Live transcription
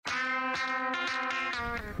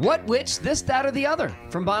What, which, this, that, or the other?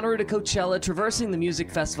 From Bonnaroo to Coachella, traversing the music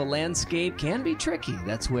festival landscape can be tricky.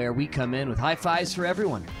 That's where we come in with high fives for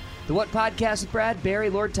everyone. The What Podcast with Brad, Barry,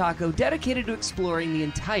 Lord Taco, dedicated to exploring the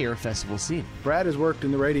entire festival scene. Brad has worked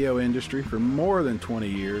in the radio industry for more than 20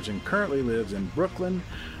 years and currently lives in Brooklyn,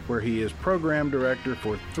 where he is program director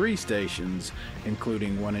for 3 stations,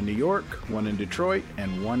 including one in New York, one in Detroit,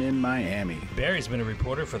 and one in Miami. Barry's been a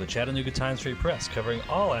reporter for the Chattanooga Times-Free Press, covering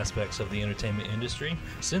all aspects of the entertainment industry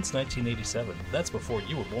since 1987. That's before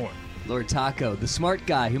you were born. Lord Taco, the smart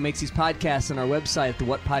guy who makes these podcasts on our website at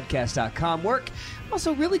thewhatpodcast.com work.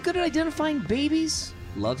 Also really good at identifying babies,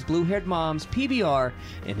 loves blue-haired moms, PBR,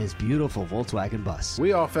 and his beautiful Volkswagen bus.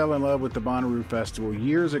 We all fell in love with the Bonnaroo Festival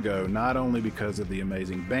years ago, not only because of the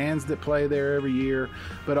amazing bands that play there every year,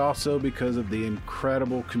 but also because of the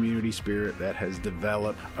incredible community spirit that has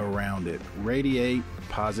developed around it. Radiate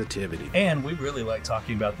positivity. And we really like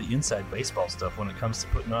talking about the inside baseball stuff when it comes to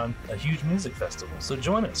putting on a huge music festival. So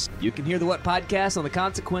join us. You can hear the What Podcast on the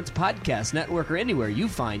Consequence Podcast Network or anywhere you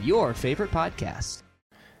find your favorite podcasts.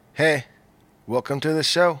 Hey, welcome to the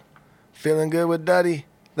show. Feeling good with Duddy.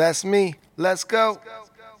 That's me. Let's go.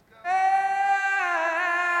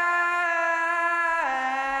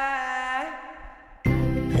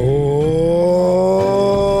 Oh,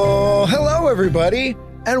 hello everybody,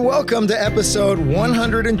 and welcome to episode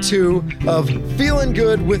 102 of Feeling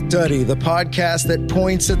Good with Duddy, the podcast that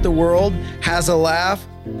points at the world, has a laugh,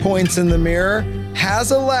 points in the mirror,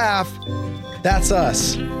 has a laugh. That's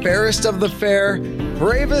us. Fairest of the fair,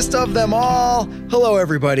 bravest of them all. Hello,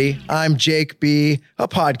 everybody. I'm Jake B., a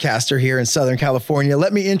podcaster here in Southern California.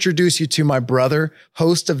 Let me introduce you to my brother,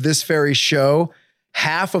 host of this very show,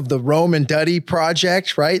 half of the Rome and Duddy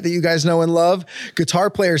project, right, that you guys know and love,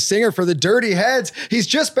 guitar player, singer for the Dirty Heads. He's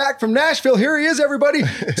just back from Nashville. Here he is, everybody,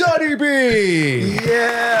 Duddy B.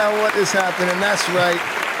 Yeah, what is happening? That's right.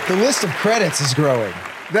 The list of credits is growing.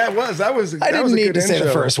 I didn't need to say the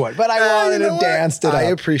first one, but I wanted to dance it up. I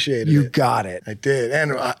appreciated it. You got it. I did.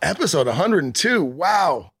 And episode 102.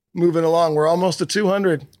 Wow. Moving along. We're almost to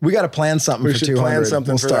 200. We got to plan something for 200. We should plan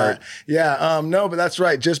something for start. that. Yeah. No, but that's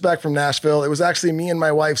right. Just back from Nashville. It was actually me and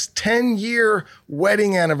my wife's 10-year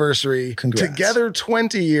wedding anniversary. Congrats. Together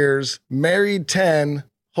 20 years, married 10.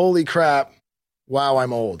 Holy crap. Wow,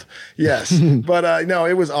 I'm old. Yes. But no,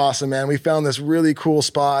 it was awesome, man. We found this really cool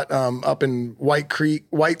spot up in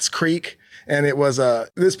White's Creek. And it was,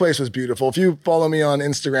 this place was beautiful. If you follow me on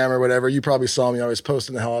Instagram or whatever, you probably saw me. I was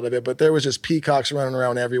posting the hell out of it, but there was just peacocks running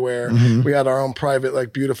around everywhere. Mm-hmm. We had our own private,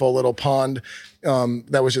 like, beautiful little pond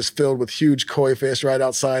that was just filled with huge koi fish right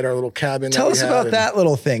outside our little cabin. Tell us about that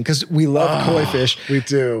little thing, because we love koi fish. We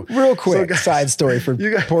do. Real quick, side story for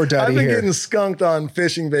poor Duddy I've been here. getting skunked on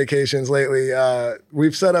fishing vacations lately.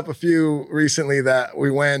 We've set up a few recently that we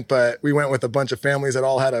went with a bunch of families that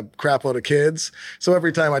all had a crap load of kids. So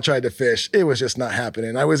every time I tried to fish, it was just not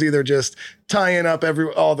happening. I was either just tying up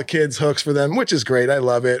all the kids' hooks for them, which is great. I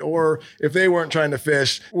love it. Or if they weren't trying to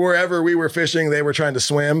fish, wherever we were fishing, they were trying to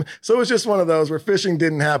swim. So it was just one of those where fishing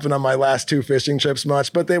didn't happen on my last 2 fishing trips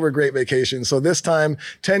much, but they were great vacations. So this time,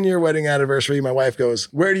 10-year wedding anniversary, my wife goes,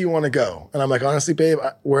 "Where do you want to go?" And I'm like, "Honestly, babe,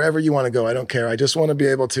 wherever you want to go, I don't care. I just want to be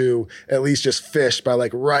able to at least just fish by,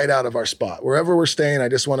 like, right out of our spot. Wherever we're staying, I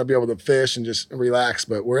just want to be able to fish and just relax,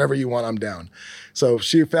 but wherever you want, I'm down." So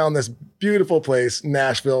she found this beautiful place,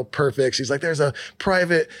 Nashville, perfect. She's like, "There's a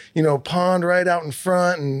private, pond right out in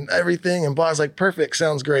front and everything." And Bob's like, "Perfect,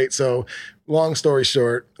 sounds great." So long story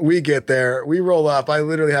short, we get there, we roll up. I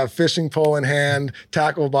literally have fishing pole in hand,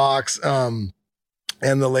 tackle box,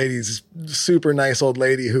 and the lady's super nice old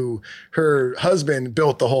lady who her husband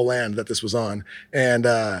built the whole land that this was on. And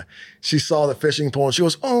she saw the fishing pole and she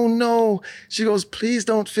goes, "Oh no." She goes, "Please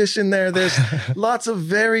don't fish in there. There's lots of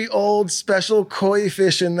very old special koi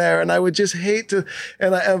fish in there. And I would just hate to."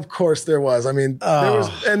 And of course there was. I mean, there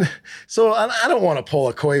was. And so I don't want to pull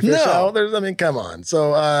a koi fish out. Come on.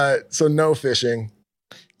 So no fishing.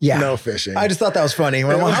 Yeah. No fishing. I just thought that was funny.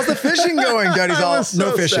 Well, how's the fishing going? Duddy's all,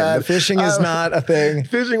 no fishing. Sad. The fishing is not a thing.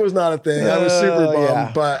 Fishing was not a thing. I was super bummed,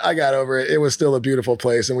 yeah. But I got over it. It was still a beautiful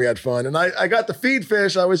place and we had fun. And I got to feed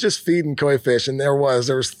fish. I was just feeding koi fish and there was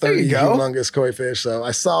 30 humongous koi fish. So I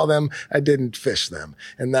saw them. I didn't fish them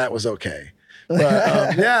and that was okay.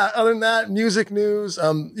 But yeah, other than that, music news,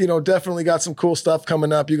 definitely got some cool stuff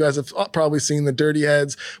coming up. You guys have probably seen the Dirty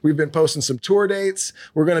Heads. We've been posting some tour dates.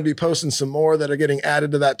 We're going to be posting some more that are getting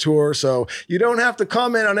added to that tour. So you don't have to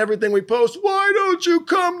comment on everything we post. Why don't you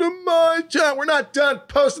come to my chat? We're not done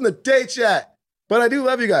posting the dates yet. But I do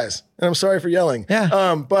love you guys. and I'm sorry for yelling.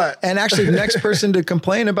 Yeah. But and actually, the next person to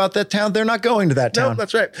complain about that town, they're not going to that town. No,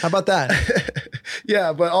 that's right. How about that?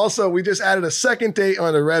 Yeah, but also we just added a second date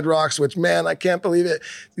on the Red Rocks, which, man, I can't believe it.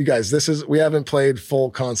 You guys, we haven't played full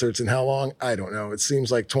concerts in how long? I don't know. It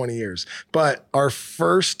seems like 20 years. But our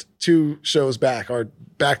first 2 shows back are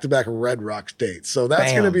back-to-back Red Rocks dates. So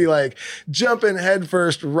that's going to be like jumping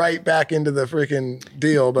headfirst right back into the freaking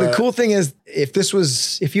deal. But the cool thing is,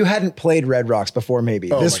 if you hadn't played Red Rocks before, maybe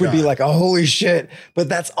this would be like a holy shit, but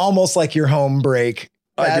that's almost like your home break.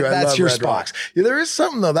 That's your spot. Rocks. Yeah, there is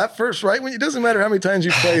something though. That first, right? When it doesn't matter how many times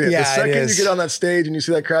you played it. Yeah, the second it you get on that stage and you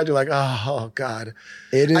see that crowd, you're like, oh God.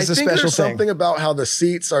 It is a special thing. There's something about how the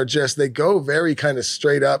seats are they go very kind of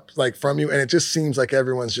straight up like from you, and it just seems like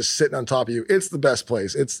everyone's just sitting on top of you. It's the best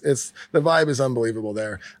place. It's the vibe is unbelievable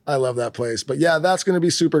there. I love that place. But yeah, that's going to be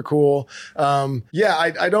super cool.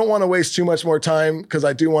 I don't want to waste too much more time because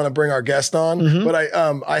I do want to bring our guest on. But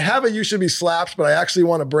I have a You Should Be Slapped, but I actually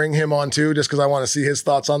want to bring him on too, just because I want to see his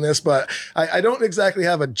thoughts on this. But I don't exactly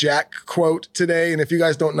have a Jack quote today. And if you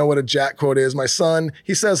guys don't know what a Jack quote is, my son,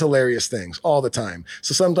 he says hilarious things all the time.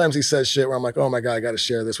 So sometimes he says shit where I'm like, oh my God, I got to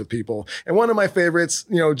share this with people. And one of my favorites,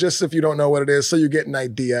 just if you don't know what it is, so you get an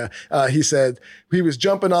idea, he said he was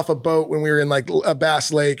jumping off a boat when we were in like a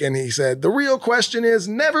Bass Lake. And he said, the real question is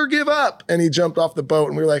never give up. And he jumped off the boat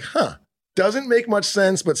and we were like, doesn't make much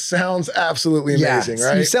sense, but sounds absolutely amazing,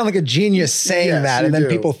 right? You sound like a genius saying that, and then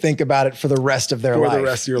people think about it for the rest of their life. For the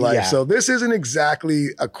rest of your life. Yeah. So this isn't exactly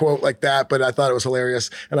a quote like that, but I thought it was hilarious.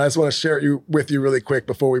 And I just want to share it with you really quick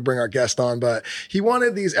before we bring our guest on. But he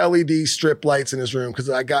wanted these LED strip lights in his room because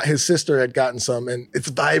his sister had gotten some, and it's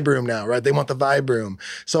Vibe Room now, right? They want the Vibe Room.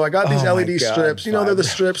 So I got these LED strips. They're the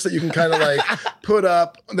strips that you can kind of like put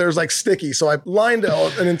up. There's like sticky. So I lined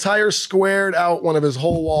out an entire squared out one of his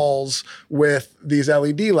whole walls with these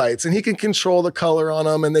LED lights, and he can control the color on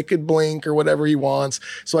them and they could blink or whatever he wants.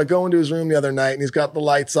 So I go into his room the other night and he's got the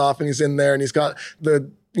lights off and he's in there and he's got the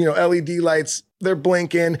LED lights, they're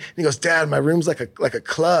blinking. And he goes, Dad, my room's like a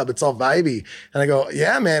club. It's all vibey. And I go,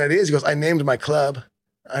 yeah, man, it is. He goes, I named my club.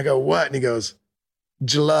 I go, what? And he goes,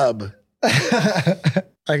 Jalub.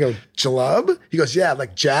 I go, Jalub? He goes, yeah,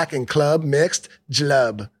 like Jack and club mixed,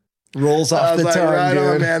 Jalub. Rolls off the tongue, right dude.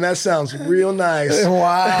 On, man. That sounds real nice.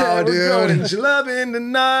 Wow, dude. We're going Jalubin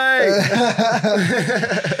tonight.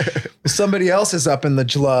 Somebody else is up in the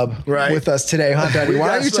Jalub with us today, huh, Daddy?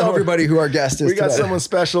 Why don't you tell everybody who our guest is today? We got today? someone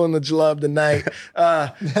special in the Jalub tonight.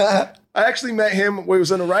 I actually met him. We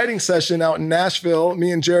was in a writing session out in Nashville.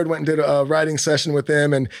 Me and Jared went and did a writing session with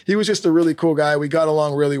him, and he was just a really cool guy. We got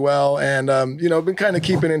along really well, and been kind of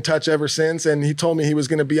keeping in touch ever since. And he told me he was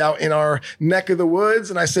going to be out in our neck of the woods,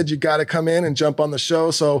 and I said, you got to come in and jump on the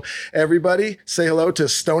show. So everybody, say hello to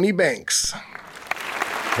Stoney Banks.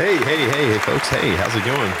 Hey, folks. Hey, how's it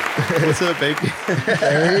going? What's up, baby?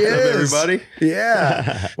 There he is. What's up, everybody?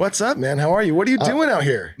 Yeah. What's up, man? How are you? What are you doing out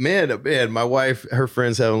here? Man, my wife, her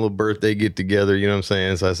friends having a little birthday get together, you know what I'm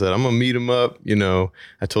saying? So I said, I'm going to meet them up.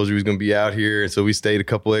 I told you we was going to be out here. And so we stayed a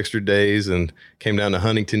couple extra days and came down to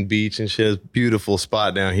Huntington Beach and shit. It's a beautiful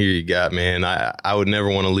spot down here you got, man. I would never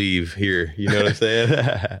want to leave here. You know what I'm saying?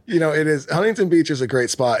 It is. Huntington Beach is a great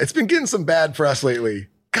spot. It's been getting some bad press lately.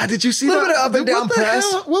 God, did you see that? A little bit of up and down press.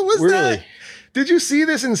 What was that? Did you see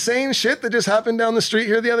this insane shit that just happened down the street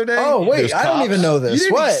here the other day? Oh, wait, I don't even know this.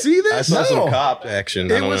 You didn't see this? I saw some cop action.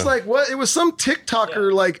 It was like, what? It was some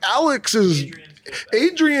TikToker, like Alex's...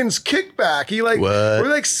 Adrian's kickback. He we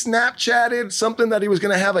Snapchatted something that he was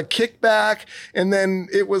going to have a kickback, and then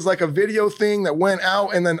it was like a video thing that went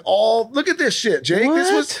out, and then look at this shit, Jake. What?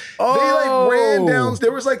 This was they ran down.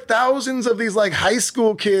 There was like thousands of these like high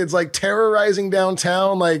school kids like terrorizing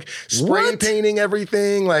downtown, like spray painting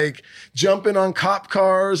everything, like jumping on cop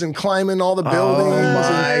cars and climbing all the buildings.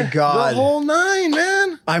 Oh my God, the whole nine,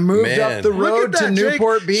 man. I moved up the road to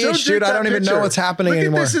Newport Beach, dude. I don't even know what's happening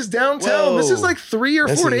anymore. This is downtown. This is like 3 or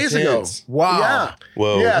 4 days ago. Wow. Yeah.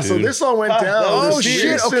 Whoa. Yeah. Dude. So this all went down. Oh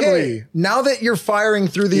shit. Okay. Now that you're firing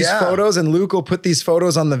through these photos, and Luke will put these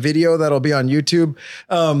photos on the video that'll be on YouTube.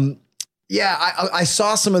 I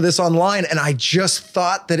saw some of this online, and I just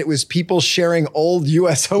thought that it was people sharing old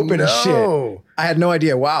US Open shit. I had no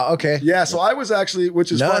idea. Wow. Okay. Yeah. So I was actually,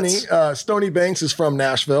 which is funny. Stoney Banks is from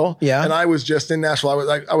Nashville. Yeah. And I was just in Nashville.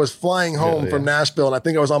 I was flying home from Nashville, and I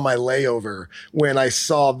think I was on my layover when I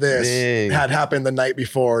saw this had happened the night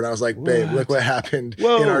before, and I was like, babe, look what happened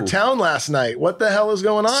in our town last night. What the hell is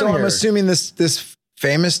going on here? I'm assuming this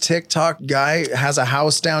famous TikTok guy has a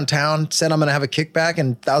house downtown, said I'm going to have a kickback,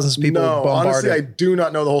 and thousands of people bombarded. Honestly, I do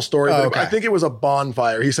not know the whole story. But okay. I think it was a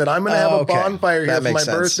bonfire. He said, I'm going to have a bonfire here for my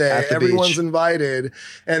birthday. Everyone's invited.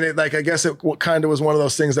 And it, like, I guess it kind of was one of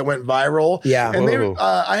those things that went viral. Yeah. And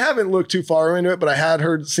I haven't looked too far into it, but I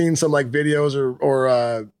had seen some like videos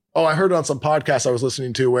or I heard it on some podcast I was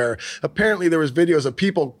listening to where apparently there was videos of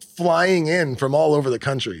people flying in from all over the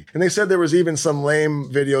country. And they said there was even some lame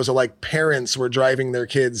videos of like parents were driving their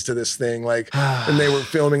kids to this thing, like, and they were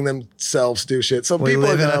filming themselves do shit. So we people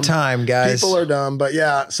live are dumb. in a time, guys. People are dumb, but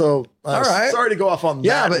yeah. So all right. Sorry to go off on that.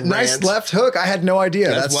 Yeah, but nice left hook. I had no idea.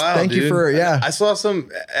 That's wild, thank dude. you for, I saw some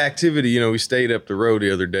activity. You know, we stayed up the road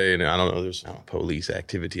the other day, and I don't know, there's police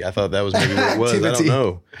activity. I thought that was maybe what it was.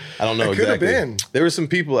 I don't know. It could have been. There were some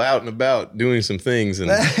people out and about doing some things, and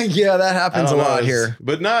yeah, that happens a lot here.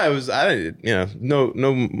 But no,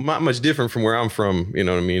 not much different from where I'm from. You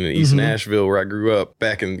know what I mean? In East Nashville, where I grew up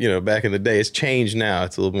back in the day. It's changed now.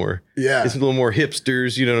 It's a little more. Yeah, it's a little more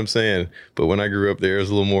hipsters. You know what I'm saying? But when I grew up there, it was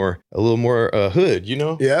a little more hood. You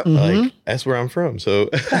know? Yeah. Like that's where I'm from. So,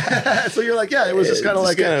 so you're like, yeah, it was just kind of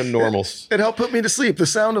like kind of normal. It helped put me to sleep. The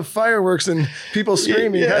sound of fireworks and people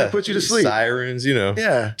screaming kind of put you to sleep. Sirens, you know.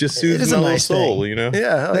 Yeah, just soothes my little soul. You know.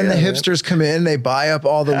 Yeah. Then the hipsters come in, they buy up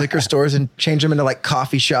all the liquor stores and change them into like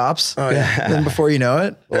coffee shops. Oh yeah. Then before you know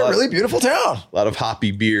it, they're a really beautiful town. A lot of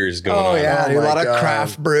hoppy beers going on. Oh yeah, a lot of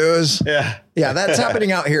craft brews. Yeah. Yeah, that's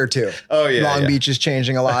happening out here too. Oh yeah, Long Beach is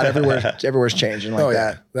changing a lot. Everywhere's changing like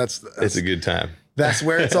that. That's it's a good time. That's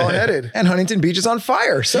where it's all headed. And Huntington Beach is on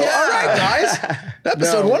fire. So, all right, guys.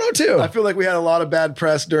 Episode 102. I feel like we had a lot of bad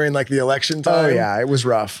press during like the election time. Oh, yeah. It was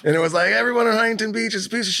rough. And it was like, everyone in Huntington Beach is a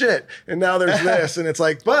piece of shit. And now there's this. And it's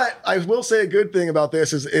like, but I will say a good thing about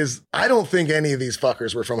this is I don't think any of these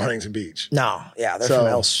fuckers were from Huntington Beach. No. Yeah. They're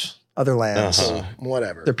from other lands. So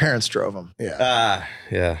whatever. Their parents drove them. Yeah.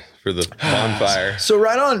 Yeah. For the bonfire. So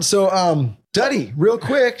right on. So, Duddy, real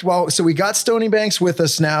quick. So we got Stoney Banks with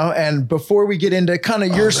us now. And before we get into kind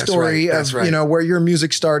of your story of, you know, where your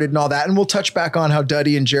music started and all that, and we'll touch back on how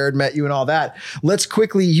Duddy and Jared met you and all that. Let's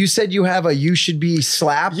quickly, you said you have You Should Be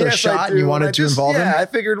Slapped or shot and you wanted to involve him? Yeah, I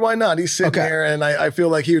figured why not? He's sitting there and I feel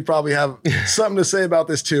like he would probably have something to say about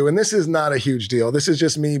this too. And this is not a huge deal. This is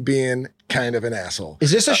just me being kind of an asshole.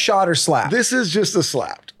 Is this a shot or slap? This is just a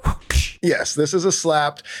slapped. Yes, this is a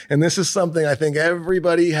slapped. And this is something I think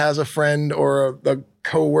everybody has a friend or a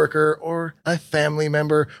coworker or a family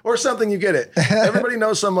member or something. You get it. Everybody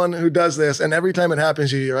knows someone who does this. And every time it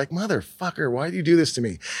happens to you, you're like, motherfucker, why do you do this to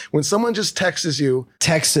me? When someone just texts you.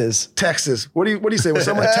 Texts. What do you say? When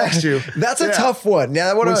someone texts you. That's a tough one.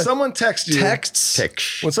 Yeah. When someone texts you.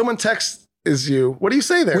 When someone texts you, what do you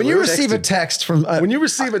say there? When you receive a text from. When you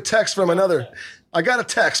receive a text from another. I got a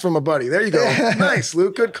text from a buddy. There you go. Nice,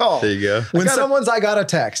 Luke. Good call. There you go. When I got a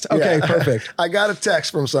text. Okay, perfect. I got a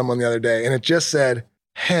text from someone the other day and it just said,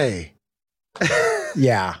 hey.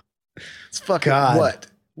 Yeah. It's fucking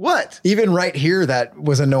What? Even right here, that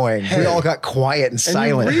was annoying. Hey. We all got quiet and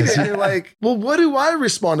silent. And you read it and you're like, well, what do I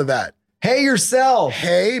respond to that? Hey yourself.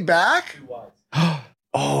 Hey back?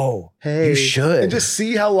 Oh, hey. You should. And just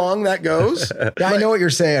see how long that goes. I know what you're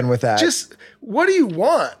saying with that. Just, what do you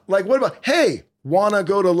want? Like, what about, hey, wanna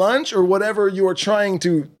go to lunch or whatever you are trying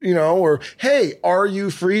to, you know, or hey, are you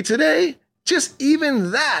free today? Just even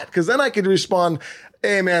that, because then I could respond,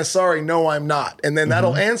 hey man, sorry, no, I'm not. And then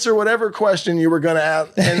that'll answer whatever question you were going to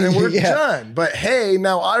ask. And then we're done. But hey,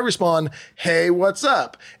 now I respond, hey, what's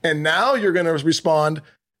up? And now you're going to respond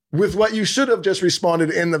with what you should have just responded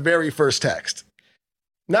in the very first text.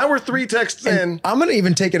 Now we're 3 texts in. I'm going to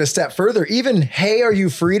even take it a step further. Even, hey, are you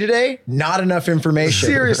free today? Not enough information.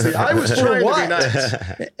 Seriously, I was trying to be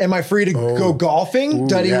nice. Am I free to go golfing?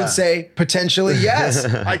 Duddy would say, potentially, yes.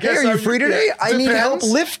 I guess hey, are you free today? Yeah, I need help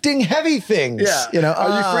lifting heavy things. Yeah. You know,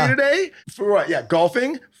 are you free today? For what? Yeah,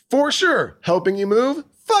 golfing? For sure. Helping you move?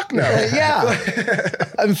 Fuck no. Yeah.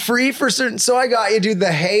 I'm free for certain. So I got you, dude.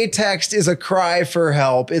 The hey text is a cry for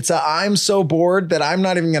help. It's I'm so bored that I'm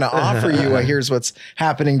not even going to offer you a here's what's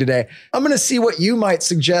happening today. I'm going to see what you might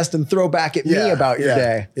suggest and throw back at me about your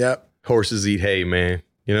day. Yep. Horses eat hay, man.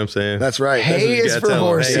 You know what I'm saying? That's right. Hay is for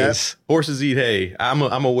horses. Hey, horses eat hay. I'm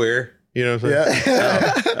aware. You know what I'm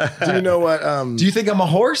saying? Do you know what? Do you think I'm a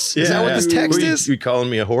horse? Is that what this text is? You calling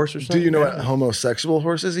me a horse or something? Do you know what homosexual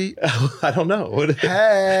horses eat? I don't know. What?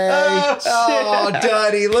 Hey. Oh,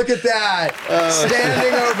 Duddy, look at that.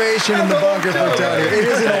 Standing ovation in the bunker for Duddy. It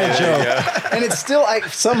is an old joke. And it's still,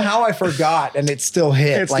 somehow I forgot, and it still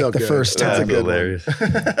hit It's like still the good. first That's time. a good hilarious.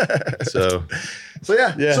 So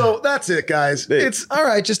yeah. So that's it, guys. It's All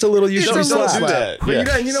right, just a little you It's should a little slap. slap.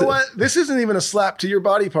 But you know what? This isn't even a slap to your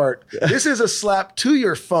body part. This is a slap to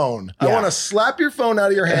your phone. I Yeah. want to slap your phone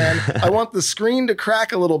out of your hand. I want the screen to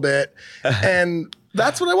crack a little bit. And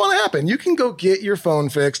that's what I want to happen. You can go get your phone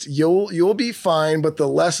fixed. You'll be fine, but the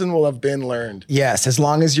lesson will have been learned. Yes, as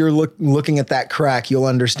long as you're looking at that crack, you'll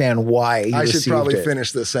understand why you I should received probably it.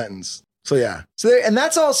 finish this sentence. So yeah. So there, and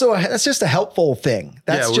that's also that's just a helpful thing.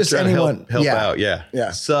 That's we're just trying to anyone help out. Yeah.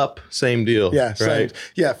 Yeah. Sup, same deal. Yeah. Same. Right.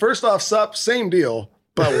 Yeah. First off, sup, same deal,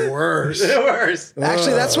 but worse. Worse.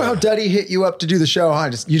 Actually, that's how Duddy hit you up to do the show,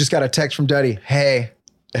 huh? You just got a text from Duddy. Hey.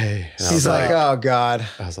 Hey. And I He's was like, oh God.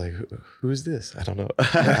 I was like, who is this? I don't know.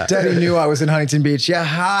 Duddy knew I was in Huntington Beach. Yeah,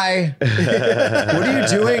 hi. What are you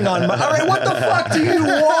doing on my... All right, what the fuck do you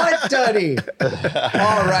want, Duddy?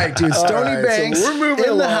 All right, dude. Stoney right, so Banks we're moving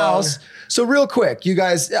in the along. house. So real quick, you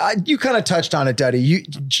guys, you kind of touched on it, Duddy.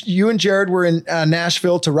 You and Jared were in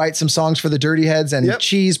Nashville to write some songs for the Dirty Heads, and Yep.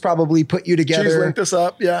 Cheese probably put you She's together linked us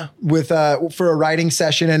up. Yeah. with for a writing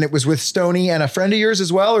session, and it was with Stoney and a friend of yours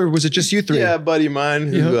as well, or was it just you three? Yeah, a buddy of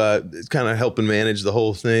mine who is kind of helping manage the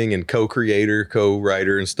whole thing and co-creator,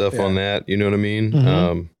 co-writer and stuff on that. You know what I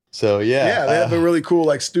mean? So yeah. Yeah, they have a really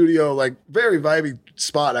cool studio, very vibey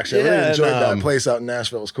spot. Actually, I really enjoyed that place out in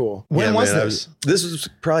Nashville. It was cool. When was man, this? This was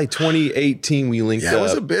probably 2018. We linked Yeah, up. it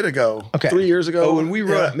was a bit ago. Okay. 3 years ago. Oh, when we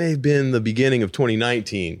wrote, Yeah. it may have been the beginning of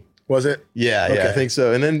 2019. Was it? Yeah, Okay. I think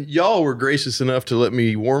so. And then y'all were gracious enough to let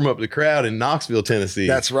me warm up the crowd in Knoxville, Tennessee.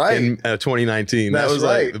 That's right. In 2019. That's that was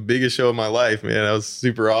right. like the biggest show of my life, man. That was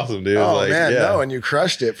super awesome, dude. Oh Like, man, yeah. no, and you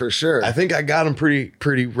crushed it for sure. I think I got them pretty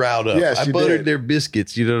riled up. Yes, I you buttered did. their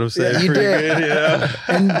biscuits. You know what I'm saying? Yeah, you Pretty did. good, yeah.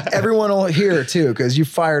 And everyone will hear too, because you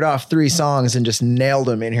fired off 3 songs and just nailed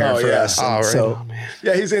them in here Oh, for yeah. us. Oh, And right so on, man.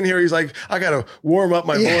 Yeah, he's in here. He's like, I gotta warm up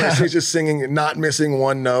my Yeah. voice. He's just singing, not missing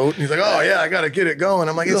one note. And he's like, oh yeah, I gotta get it going.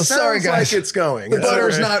 I'm like, it Oh, sounds sorry, guys. like it's going. the It's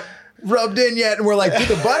butter's all right. not rubbed in yet, and we're like, dude,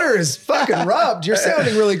 the butter is fucking rubbed. You're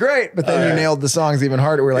sounding really great, but then you nailed the songs even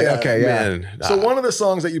harder. We're like, Yeah, okay, yeah. Man, So one of the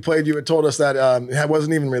songs that you played, you had told us that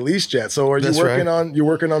wasn't even released yet. So are you That's working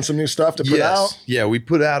right. on some new stuff to put out? Yeah, we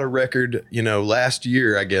put out a record, last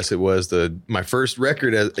year, I guess it was my first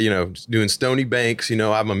record, doing Stoney Banks.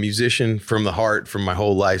 I'm a musician from the heart from my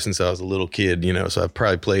whole life since I was a little kid, so I've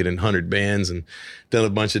probably played in 100 bands and done a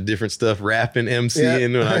bunch of different stuff, rapping,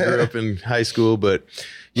 MCing when I grew up in high school. But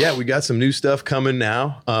yeah, we got some new stuff coming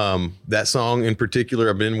now. That song in particular,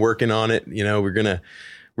 I've been working on it.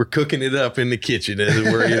 We're cooking it up in the kitchen, as it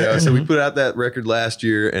were. So we put out that record last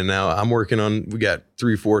year, and now I'm working on. We got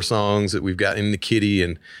 3-4 songs that we've got in the kitty,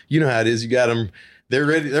 and you know how it is. You got them. They're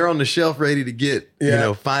ready. They're on the shelf, ready to get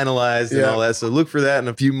finalized and all that. So look for that in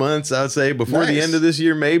a few months. I would say before the Nice. end of this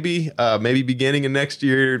year, maybe beginning of next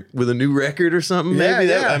year with a new record or something. Yeah, Maybe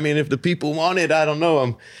yeah. if the people want it, I don't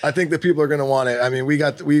know. I think that people are going to want it. I mean,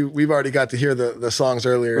 we've already got to hear the songs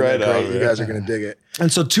earlier. and Right they're great. on, You man. guys are going to dig it. And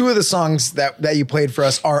so 2 of the songs that you played for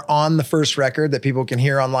us are on the first record that people can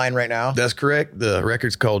hear online right now. That's correct. The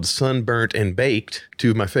record's called Sunburnt and Baked,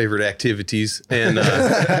 2 of my favorite activities. And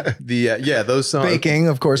those songs. Baking,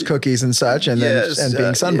 of course, cookies and such, and then and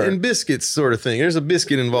being sunburned. And biscuits sort of thing. There's a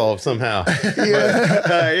biscuit involved somehow.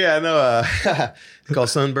 It's called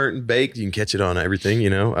Sunburnt and Baked. You can catch it on everything,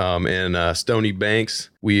 and Stoney Banks.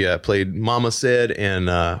 We played Mama Said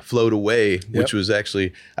and Float Away, which was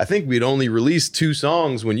actually, I think we'd only released 2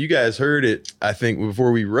 songs when you guys heard it. I think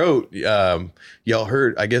before we wrote, y'all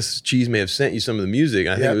heard, I guess Cheese may have sent you some of the music.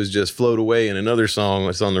 I think it was just Float Away and another song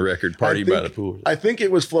that's on the record, Party by the Pool. I think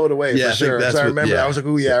it was Float Away for I think sure. that's I what- remember. I was like,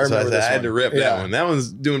 oh yeah, I So remember this I had one. to rep that one. That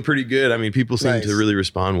one's doing pretty good. I mean, people seem Nice. to really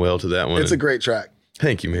respond well to that one. It's a great track.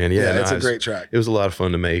 Thank you, man. Yeah, it's a great track. It was a lot of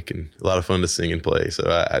fun to make and a lot of fun to sing and play. So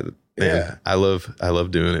I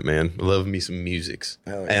love doing it, man. I love me some musics.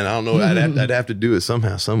 Hell yeah. And I don't know, I'd have to do it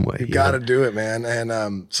somehow, some way. You got to do it, man.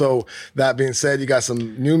 And so that being said, you got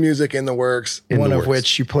some new music in the works. One of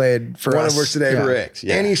which you played for One us. of which today. Yeah. Correct.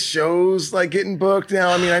 Yeah. Any shows getting booked now?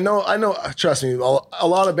 I mean, I know. Trust me, a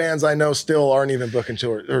lot of bands I know still aren't even booking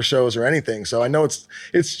tour or shows or anything. So I know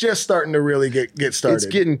it's just starting to really get started. It's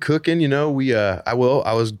getting cooking.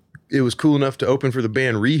 It was cool enough to open for the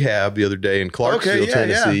band Rehab the other day in Clarksville,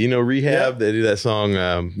 Tennessee. yeah. Rehab, they do that song,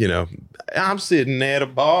 I'm sitting at a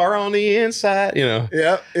bar on the inside, Yeah.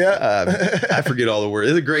 I forget all the words.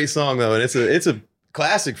 It's a great song though. And it's a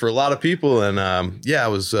classic for a lot of people. And I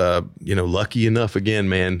was, lucky enough again,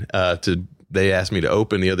 man, they asked me to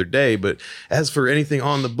open the other day. But as for anything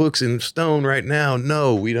on the books in Stone right now,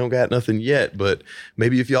 no, we don't got nothing yet. But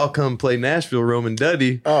maybe if y'all come play Nashville, Rome and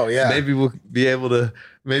Duddy, maybe we'll be able to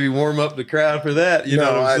maybe warm up the crowd for that. You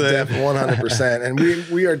know what I'm saying? 100%. And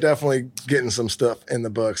we are definitely getting some stuff in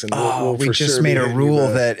the books. And we'll we for just sure made be a hitting rule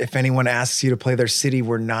you that if anyone asks you to play their city,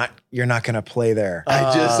 you're not going to play there.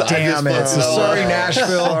 Damn it. So sorry,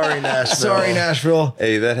 Nashville. Sorry, Nashville. Sorry, Nashville.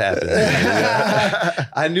 Hey, that happens.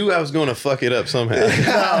 I knew I was going to fuck it up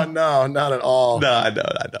somehow. No, not at all. No, I know.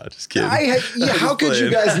 Just kidding. How could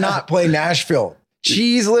you guys not play Nashville?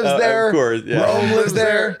 Cheese lives there. Of course, yeah. Rome lives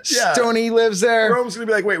there. Yeah. Stoney lives there. Rome's going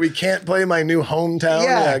to be like, wait, we can't play my new hometown?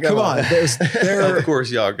 Yeah, come on. Of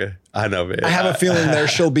course, y'all can. I know, man. I have a feeling there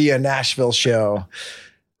shall be a Nashville show.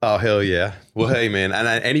 Oh, hell yeah. Well, hey, man, and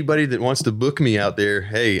anybody that wants to book me out there,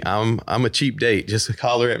 hey, I'm a cheap date. Just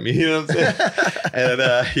holler at me, you know what I'm saying? And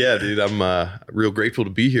yeah, dude, I'm real grateful to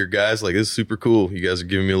be here, guys. Like, this is super cool. You guys are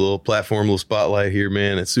giving me a little platform, a little spotlight here,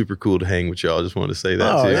 man. It's super cool to hang with y'all. I just wanted to say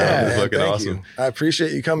that, too. Yeah, It's fucking thank awesome. you. I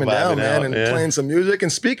appreciate you coming Vibing down, man, out, and yeah. playing some music.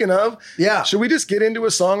 And speaking of, should we just get into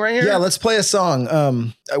a song right here? Yeah, let's play a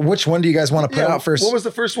song. Which one do you guys want to put out first? What was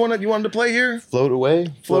the first one that you wanted to play here? Float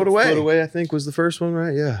Away. Float Away. Float Away, I think, was the first one,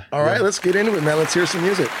 right? Yeah. All right, let's get into it, man. Let's hear some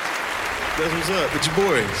music. That's what's up. It's your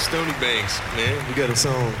boy, Stoney Banks, man. We got a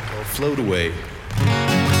song called Float Away.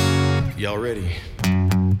 Y'all ready?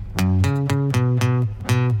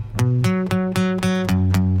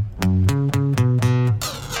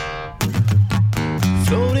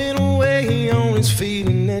 Floating away on this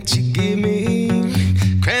feeling that you give me.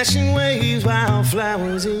 Crashing waves,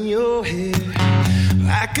 wildflowers in your hair.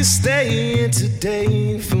 I could stay here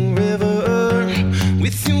today forever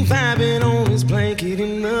with you vibing on this blanket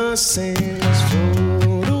in the sand. Let's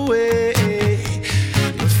float away.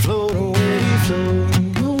 Let's float away,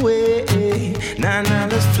 float away. Nah,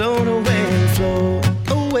 let's float away, float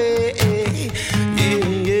away.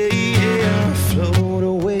 Yeah, float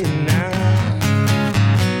away now.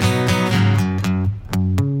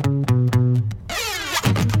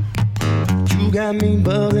 You got me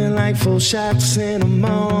bubbling like 4 shots in a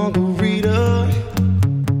margarita.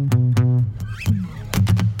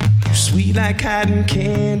 You sweet like cotton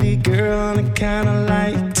candy, girl, and I kinda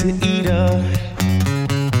like to eat her.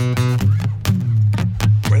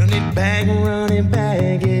 Run it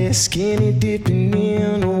back, yeah, skinny dipping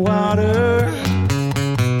in the water.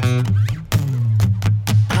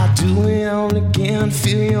 I'll do it all again,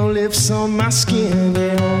 feel your lips on my skin,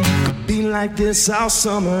 yeah. Could be like this all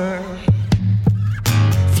summer.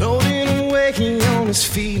 Floating away on this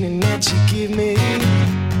feeling that you give me.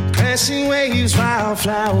 Crashing waves,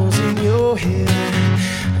 wildflowers in your hair.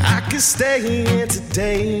 I could stay here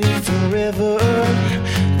today forever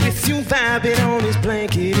with you vibing on this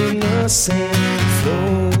blanket in the sand.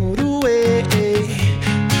 Float away,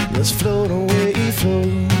 let's float away,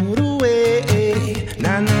 float away.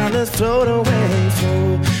 Nah, let's float away,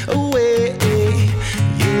 float away.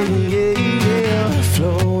 Yeah,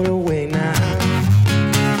 float away now.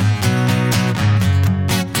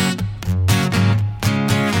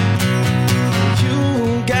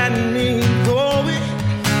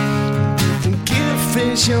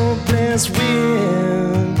 Your blessed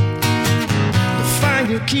wind, the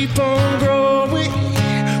fire keep on growing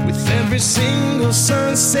with every single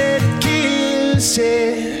sunset kiss.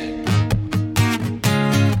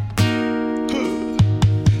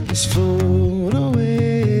 Let's float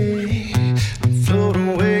away, float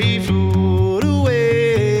away, float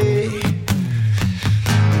away,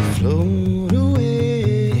 float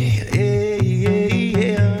away,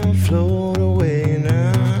 yeah, float away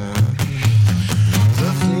now.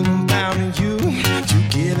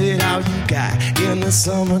 In the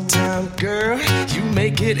summertime, girl, you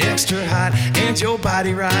make it extra hot, and your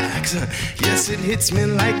body rocks. Yes, it hits me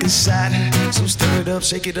like a shot. So stir it up,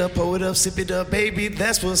 shake it up, pour it up, sip it up, baby,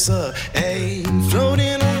 that's what's up. Hey,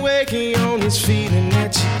 floating away on this feeling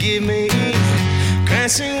that you give me.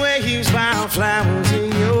 Crashing waves, wildflowers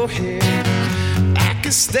in your hair. I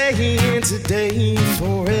could stay here today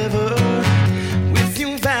forever with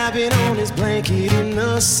you vibing on this blanket in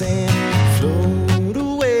the sand. Float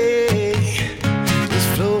away.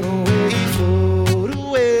 Float away, float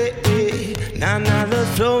away. Nah, let's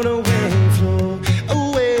float away, float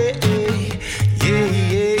away.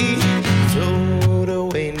 Yeah, float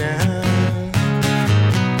away now.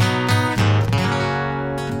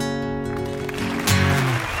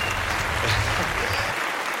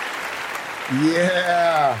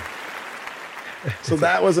 Yeah. So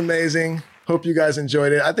that was amazing. Hope you guys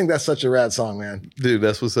enjoyed it. I think that's such a rad song, man. Dude,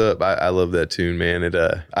 that's what's up. I love that tune, man.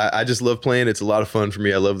 I just love playing. It's a lot of fun for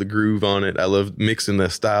me. I love the groove on it. I love mixing the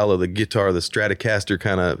style of the guitar, the Stratocaster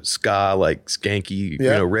kind of ska, like skanky,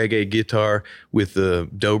 reggae guitar with the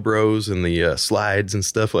dobros and the slides and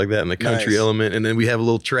stuff like that, and the country element. And then we have a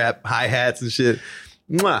little trap hi-hats and shit.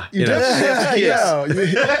 Mwah, you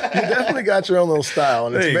definitely got your own little style,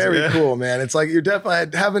 and it's very cool, man. It's like I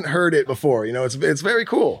haven't heard it before. It's very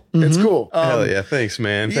cool. It's cool. Hell yeah, thanks,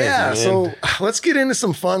 man. Thanks, so man. let's get into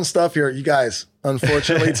some fun stuff here, you guys.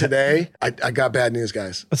 Unfortunately, today I got bad news,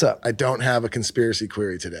 guys. What's up? I don't have a conspiracy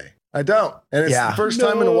query today. I don't, and it's the first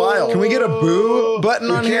time in a while. Can we get a boo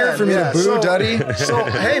button on here for me to boo Duddy? So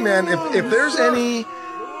hey, man, if there's any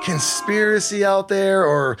conspiracy out there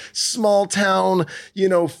or small town,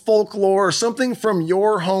 folklore or something from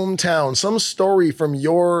your hometown, some story from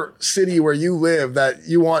your city where you live that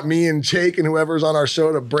you want me and Jake and whoever's on our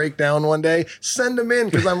show to break down one day, send them in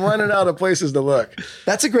because I'm running out of places to look.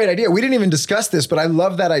 That's a great idea. We didn't even discuss this, but I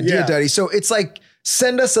love that idea, Duddy. So it's like,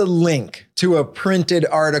 send us a link to a printed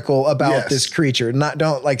article about this creature.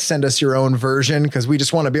 Don't like send us your own version because we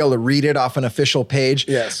just want to be able to read it off an official page.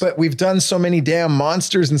 Yes. But we've done so many damn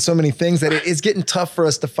monsters and so many things that it is getting tough for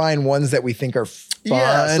us to find ones that we think are fun.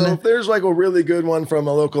 Yeah, so if there's like a really good one from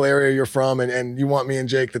a local area you're from and you want me and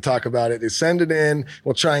Jake to talk about it, send it in.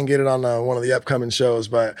 We'll try and get it on one of the upcoming shows.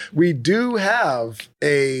 But we do have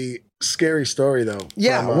a scary story though.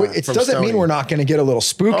 Yeah, it doesn't Stoney. mean we're not going to get a little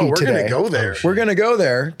spooky we're today. We're going to go there. We're going to go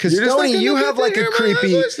there because Stoney, you have like a creepy.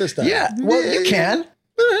 You can.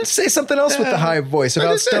 Say something else with the high voice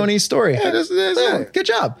about Stoney's story. Good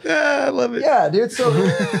job. Yeah, I love it. Yeah, dude. So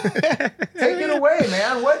take it away,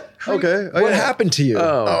 man. What happened to you?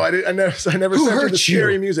 I never sent you the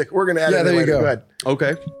scary music. We're going to add it in later. Go ahead.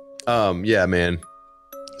 Okay. Yeah, man.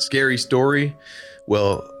 Scary story.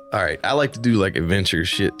 Well, all right. I like to do like adventure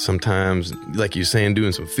shit sometimes, like you're saying,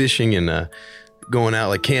 doing some fishing and going out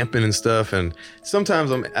like camping and stuff. And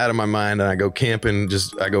sometimes I'm out of my mind and I go camping.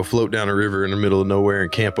 I go float down a river in the middle of nowhere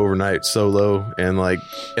and camp overnight solo. And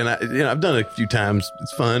I've done it a few times.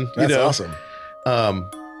 It's fun. That's awesome.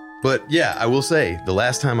 But yeah, I will say the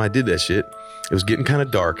last time I did that shit, it was getting kind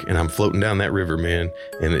of dark and I'm floating down that river, man.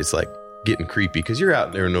 And it's like getting creepy because you're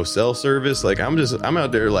out there, no cell service. Like I'm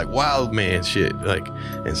out there like wild man shit. Like,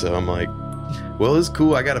 and so I'm like, well, it's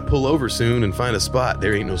cool. I got to pull over soon and find a spot.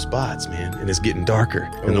 There ain't no spots, man. And it's getting darker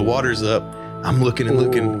and the water's up. I'm looking and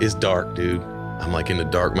looking. It's dark, dude. I'm like in the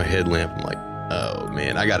dark, my headlamp. I'm like, oh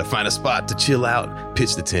man, I got to find a spot to chill out,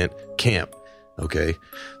 pitch the tent, camp. Okay.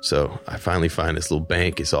 So I finally find this little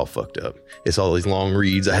bank. It's all fucked up. It's all these long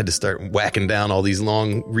reeds. I had to start whacking down all these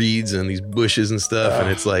long reeds and these bushes and stuff.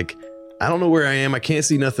 And it's like, I don't know where I am. I can't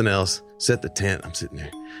see nothing else. Set the tent. I'm sitting there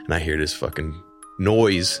and I hear this fucking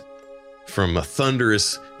noise from a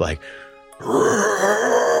thunderous, like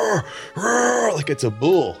it's a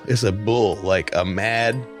bull. It's a bull, like a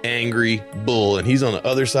mad, angry bull. And he's on the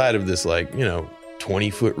other side of this,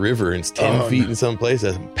 20-foot river. And it's 10 feet in some place.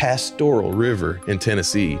 A pastoral river in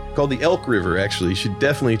Tennessee called the Elk River, actually. You should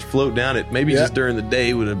definitely float down it, maybe just during the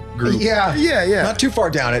day with a group. Yeah. Not too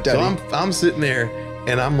far down it, Duddy. So I'm sitting there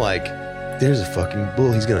and I'm like, there's a fucking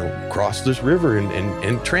bull. He's going to cross this river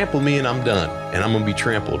and trample me and I'm done. And I'm going to be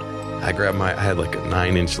trampled. I grabbed I had like a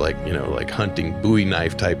 9-inch, like hunting Bowie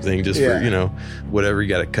knife type thing just for, whatever. You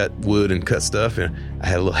got to cut wood and cut stuff. And I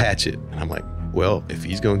had a little hatchet. And I'm like, well, if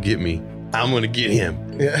he's going to get me, I'm going to get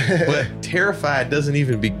him. Yeah. But terrified doesn't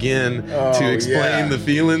even begin to explain the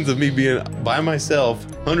feelings of me being by myself,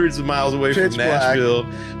 hundreds of miles away from Nashville.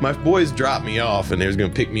 My boys dropped me off and they was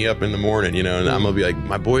going to pick me up in the morning, and I'm going to be like,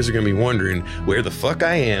 my boys are going to be wondering where the fuck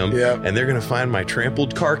I am. Yep. And they're going to find my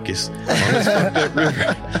trampled carcass on this fucked up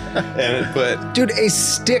river. But dude, a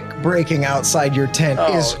stick breaking outside your tent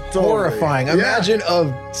is horrifying. Imagine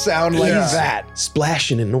a sound like that.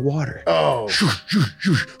 Splashing in the water.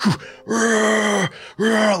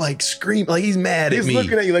 Like scream, like he's mad at me. He's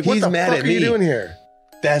looking at you like, what the fuck are you doing here?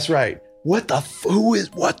 That's right. Who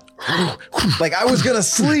is what? Like I was gonna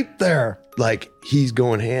sleep there. Like he's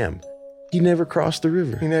going ham. He never crossed the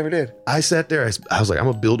river. He never did. I sat there. I was like, I'm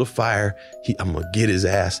going to build a fire. I'm going to get his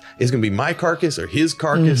ass. It's going to be my carcass or his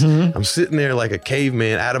carcass. Mm-hmm. I'm sitting there like a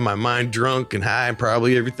caveman, out of my mind, drunk and high and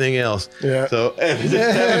probably everything else. Yeah. So just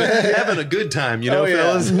having a good time,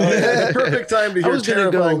 fellas. It's the perfect time to hear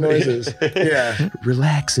terrifying noises. Yeah.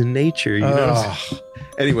 Relax in nature, know.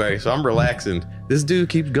 Anyway, so I'm relaxing. This dude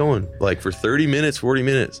keeps going like for 30 minutes, 40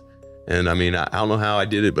 minutes. And I mean, I don't know how I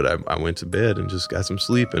did it, but I went to bed and just got some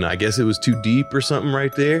sleep. And I guess it was too deep or something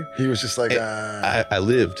right there. He was just like, I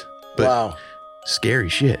lived. But wow. Scary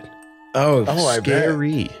shit. Oh, I bet.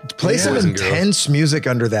 Scary. Play some Boys and girls. intense music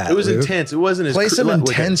under that. It was Luke. intense. It wasn't as Play some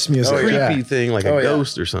intense music. like a Yeah. creepy thing, like Oh, a yeah.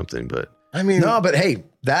 ghost or something. But I mean, No, but hey,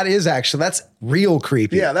 that's real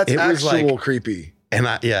creepy. yeah, that's it was actual like- creepy. and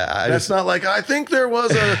I That's not like, I think there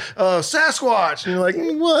was a Sasquatch. And you're like,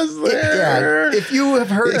 was there? Yeah, if you have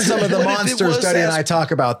heard some of the What if it monsters was Duddy and I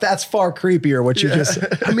talk about, that's far creepier. What you just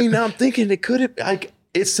I mean, now I'm thinking it could have, like,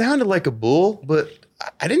 it sounded like a bull, but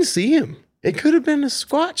I didn't see him. It could have been a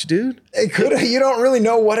Squatch, dude. it could. You don't really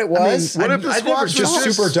know what it was. what if the I never Squatch just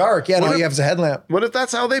was super dark? Yeah, what all if- you have is a headlamp. What if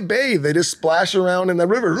that's how they bathe? They just splash around in the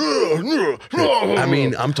river. I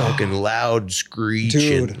mean, I'm talking loud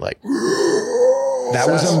screeching, Dude. like, That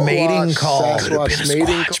was a mating call. Sasquatch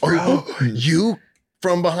mating call. Oh, you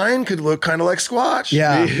from behind could look kind of like Squatch.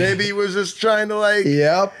 Yeah. Maybe he was just trying to like.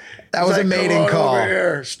 Yep, that was like, a mating "Come on call. Over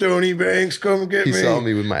here, Stoney Banks, come get he me. saw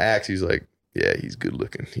me with my axe. He's like, yeah, he's good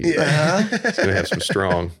looking. He's, Yeah. he's gonna have some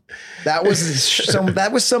strong. That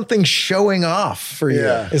was something showing off for you.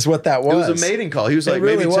 Yeah. Is what that It was. was a mating call. He was like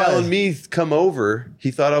really maybe was. telling me come over.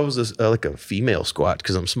 He thought I was like a female Squatch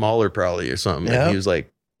because I'm smaller probably or something. Yeah. And he was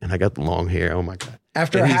like, and I got the long hair. Oh my god.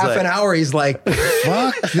 After And a he's half like- an hour, he's like,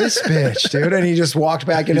 "Fuck this bitch, dude," and he just walked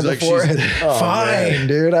back into He's the like, forest. she's- Fine,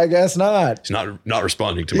 dude. I guess not. He's not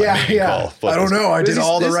responding to my Yeah, mating yeah. call. Fuck I don't this. know. I did This-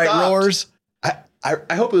 all the this right stopped. roars.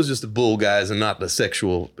 I hope it was just the bull guys and not the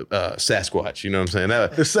sexual Sasquatch. You know what I'm saying?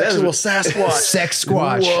 The sexual Sasquatch. Sex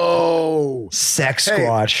squatch. Whoa. Sex Hey,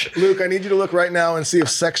 squatch. Luke, I need you to look right now and see if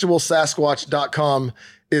sexualsasquatch.com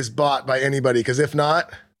is bought by anybody. Because if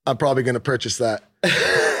not, I'm probably going to purchase that.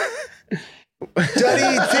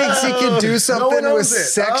 Duddy thinks he can do No something one with owns it.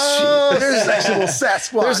 sex. Oh, sexual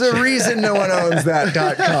Sasquatch. There's a reason no one owns that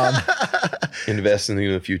 .com. Investing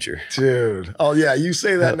in the future. Dude. Oh, yeah. You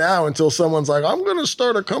say that now until someone's like, I'm going to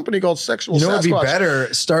start a company called Sexual You know, it'd be Sasquatch.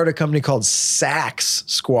 better. Start a company called Sax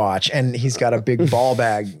Squatch, and he's got a big ball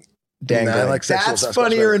bag dangling. Nah, I like Sexual That's Sasquatch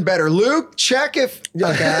funnier better. and better. Luke, check if.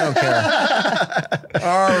 Okay, I don't care.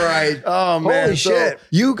 All right. Oh, man. Holy So- shit.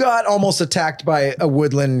 You got almost attacked by a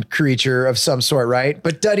woodland creature of some sort, right?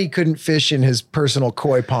 But Duddy couldn't fish in his personal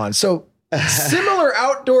koi pond. So similar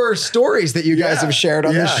outdoor stories that you guys Yeah, have shared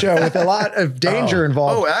on this yeah. show with a lot of danger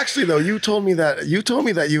involved. Oh, actually, though, you told me that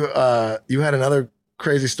you had another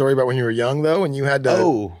crazy story about when you were young, though, and you had to.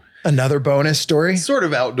 Oh, Another bonus story. sort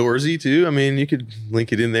of outdoorsy too. I mean, you could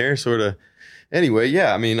link it in there, sort of. Anyway,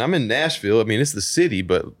 yeah. I mean, I'm in Nashville. I mean, it's the city,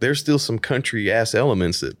 but there's still some country ass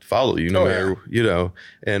elements that follow you, no Oh, matter you know.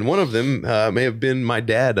 And one of them may have been my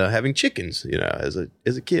dad having chickens, you know, as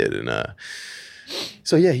a kid. And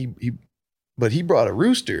so yeah, he brought a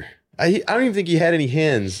rooster. I don't even think he had any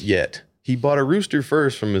hens yet. He bought a rooster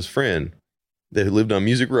first from his friend that lived on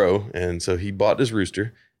Music Row, and so he bought this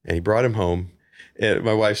rooster and he brought him home. And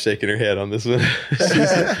my wife's shaking her head on this one. she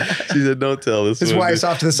said, "Don't tell this His one." wife's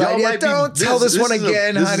off to the side. Y'all Yeah, might be- don't tell this one is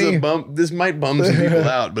again, this is honey. this might bum some people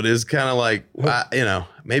out, but it's kind of like, you know,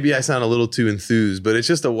 maybe I sound a little too enthused, but it's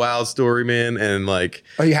just a wild story, man. And like,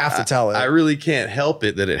 Oh, you have to tell it. I really can't help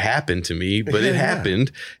it that it happened to me, but it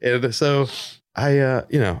happened. And so I,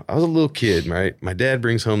 you know, I was a little kid, right? My dad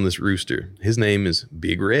brings home this rooster. His name is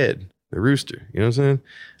Big Red, the rooster. You know what I'm saying?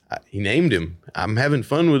 He named him. I'm having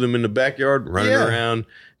fun with him in the backyard, running Yeah. around,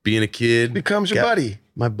 being a kid. Becomes your buddy.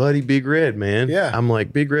 My buddy Big Red, man. Yeah. I'm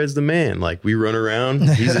like, Big Red's the man. Like, we run around.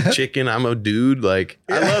 He's a chicken. I'm a dude. Like,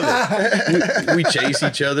 I love it. We chase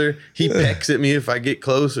each other. He pecks at me if I get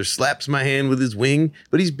close or slaps my hand with his wing.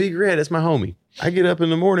 But he's Big Red. That's my homie. I get up in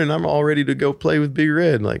the morning. I'm all ready to go play with Big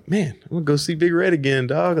Red. Like, man, I'm going to go see Big Red again,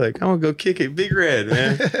 dog. Like, I'm going to go kick it. Big Red,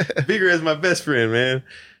 man. Big Red's my best friend, man.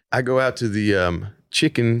 I go out to the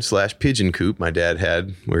chicken/pigeon coop my dad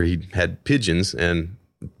had where he had pigeons and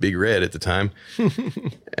Big Red at the time.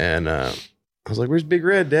 And I was like, "Where's Big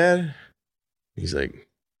Red, Dad?" He's like,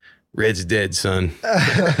 "Red's dead, son."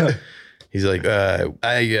 He's like,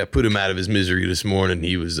 I put him out of his misery this morning.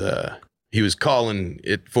 He was calling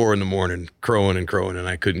at 4 a.m, crowing and crowing, and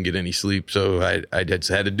I couldn't get any sleep. So I just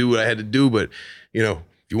had to do what I had to do. But, you know,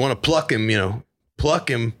 if you want to pluck him, you know, pluck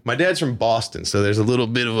him. My dad's from Boston, so there's a little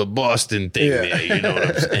bit of a Boston thing there. You know what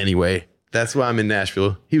I'm saying? Anyway, that's why I'm in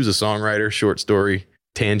Nashville. He was a songwriter, short story,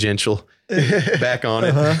 tangential. Back on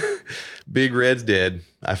it. Big Red's dead.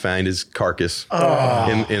 I find his carcass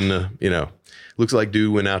in the, you know, looks like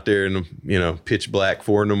dude went out there in the, you know, pitch black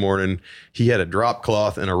 4 a.m. He had a drop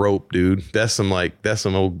cloth and a rope, dude. That's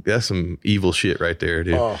some evil shit right there,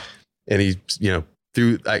 dude. Oh. And he, you know,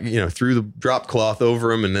 threw the drop cloth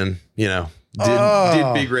over him and then, you know,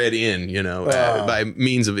 did Big Red in, you know, by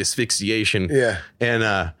means of asphyxiation. Yeah. And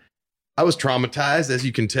I I was traumatized, as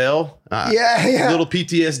you can tell. Yeah. Little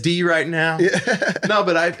PTSD right now. Yeah. No,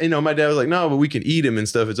 but my dad was like, no, but we can eat him and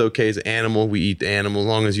stuff. It's okay as an animal. We eat the animal. As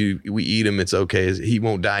long as we eat him, it's okay. He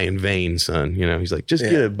won't die in vain, son. He's like, just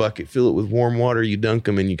get a bucket, fill it with warm water. You dunk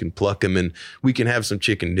him and you can pluck him and we can have some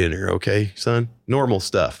chicken dinner. Okay, son? Normal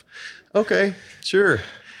stuff. Okay, sure.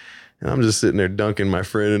 And I'm just sitting there dunking my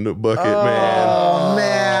friend in the bucket, man. Oh,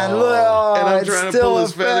 man. And I'm trying to pull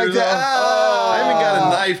his feathers off. I even got a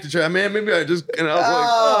knife to try. Man, maybe I just, and I was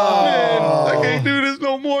like, man, I can't do this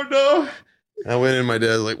no more, dog. I went in, my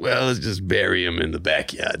dad's like, well, let's just bury him in the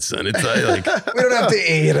backyard, son. It's like, we don't have to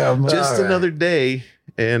eat him. Just another day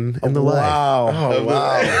in the life. Oh,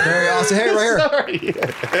 wow. Very awesome. Hey, right here. Sorry.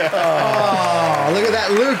 Oh, look at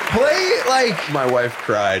that. Luke, play it like. My wife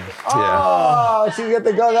cried. Oh, she got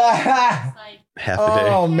to go that. Half a day.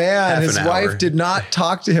 Oh man, his an wife hour. did not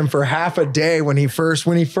talk to him for half a day when he first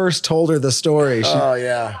told her the story.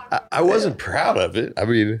 I wasn't proud of it. I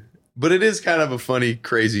mean, but it is kind of a funny,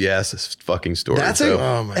 crazy ass fucking story.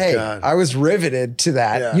 Oh my God. I was riveted to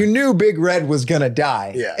that. Yeah. You knew Big Red was gonna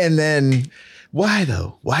die. Yeah. And then why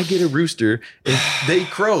though? Why get a rooster if they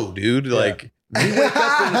crow, dude? Like we wake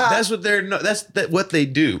up and that's what they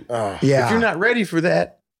do. yeah. If you're not ready for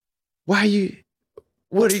that,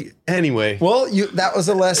 anyway. Well, that was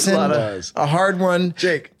a lesson. A hard one.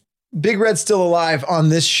 Jake. Big Red's still alive on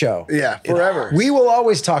this show. Yeah, forever. We will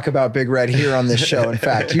always talk about Big Red here on this show. In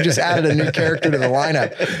fact, you just added a new character to the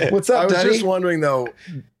lineup. What's up, I was Duddy? just wondering though,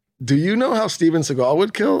 do you know how Steven Seagal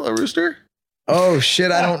would kill a rooster? Oh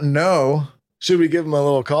shit, I don't know. Should we give him a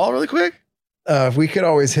little call really quick? We could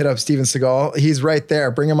always hit up Steven Seagal. He's right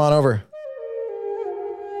there. Bring him on over.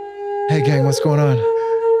 Hey gang, what's going on?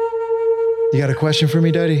 You got a question for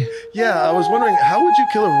me, Duddy? Yeah, I was wondering, how would you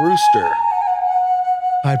kill a rooster?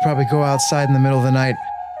 I'd probably go outside in the middle of the night,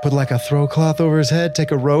 put like a throw cloth over his head,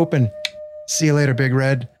 take a rope, and see you later, Big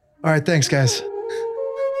Red. All right, thanks, guys.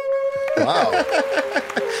 Wow.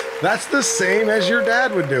 That's the same as your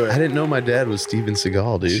dad would do I it. didn't know my dad was Steven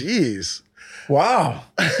Seagal, dude. Jeez. Wow.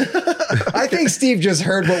 I think Steve just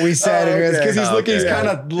heard what we said because he's kind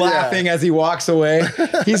of laughing as he walks away.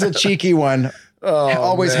 He's a cheeky one.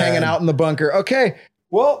 Always hanging out in the bunker. Okay.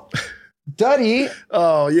 Well, Duddy.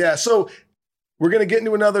 Oh, yeah. So we're going to get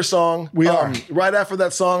into another song. We are. Right after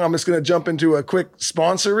that song, I'm just going to jump into a quick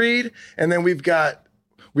sponsor read. And then we've got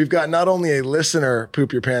not only a listener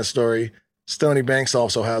poop your pants story, Stoney Banks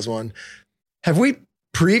also has one. Have we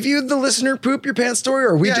previewed the listener poop your pants story,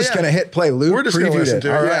 or are we just going to hit play? Luke, we're just going to listen to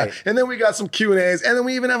it. All Yeah. right. And then we got some Q&As. And then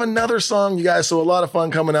we even have another song, you guys. So a lot of fun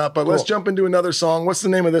coming up. But let's jump into another song. What's the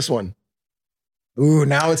name of this one? Ooh,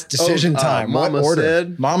 now it's decision time. Mama what order?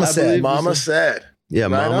 Said. Mama said. Mama Said. Yeah, Right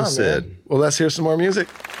Mama on, Said. man. Well, let's hear some more music.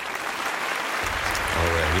 All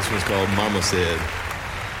right, this one's called Mama Said.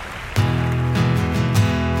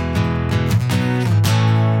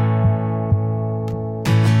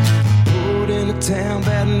 Rode into town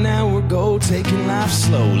about an hour ago, taking life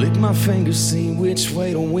slow. Lick my fingers, see which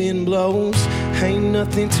way the wind blows. Ain't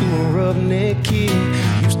nothing to a roughneck kid.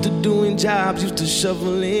 Used to doing jobs, used to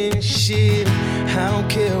shoveling shit. I don't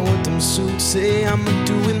care what them suits say, I'ma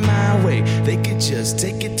do it my way. They could just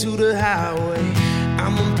take it to the highway.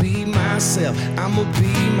 I'ma be myself, I'ma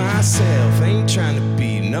be myself. Ain't trying to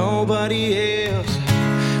be nobody else,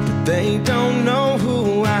 but they don't know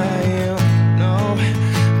who I am. No,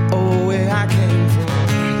 oh, where I came from.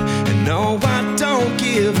 And no, I don't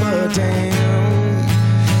give a damn.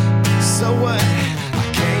 So what?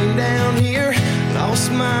 I came down here,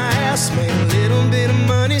 lost my ass, made a little bit of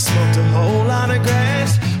money, smoked a whole lot of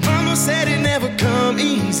grass. Mama said it never come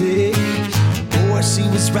easy. Boy, she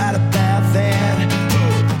was right about that.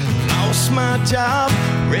 Lost my job,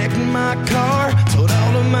 wrecked my car, told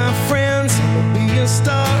all of my friends I'ma be a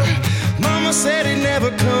star. Mama said it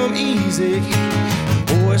never come easy.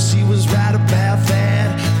 Boy, she was right about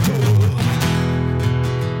that.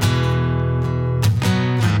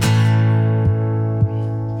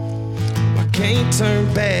 Can't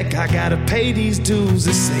turn back, I gotta pay these dues.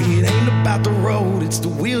 They say it ain't about the road, it's the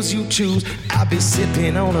wheels you choose. I'll be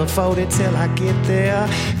sipping on a 40 till I get there.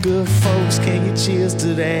 Good folks, can you cheers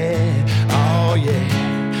to that? Oh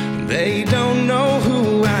yeah, they don't know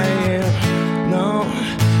who I am. No,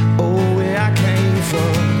 oh where I came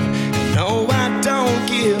from. No, I don't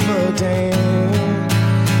give a damn.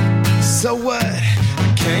 So what?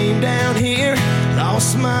 I came down here,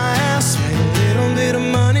 lost my ass, made a little bit of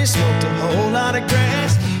money, smoked a whole lot of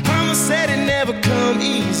grass. Mama said it never come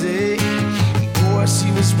easy. Boy,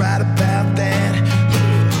 she was right about that.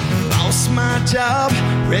 Lost my job,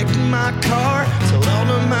 wrecked my car, told all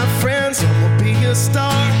of my friends I'ma be a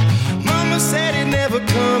star. Mama mama said it never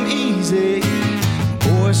come easy.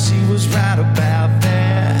 Boy, she was right about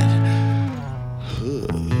that.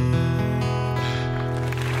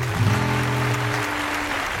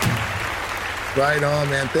 Right on,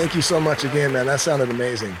 man. Thank you so much again, man. That sounded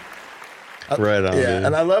amazing. Right on. Yeah, dude.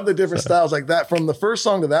 and I love the different styles like that. From the first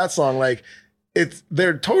song to that song, like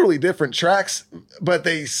they're totally different tracks, but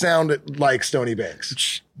they sound like Stoney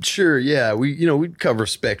Banks. Sure, yeah. We cover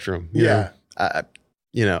spectrum. you Yeah.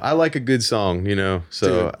 know. I like a good song,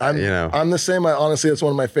 so Dude, I'm the same. Honestly, that's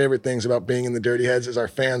one of my favorite things about being in the Dirty Heads is our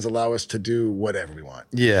fans allow us to do whatever we want.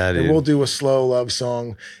 yeah, And dude. we'll do a slow love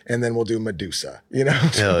song, and then we'll do Medusa. So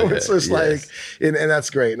Hell yeah, it's just yes. like, and that's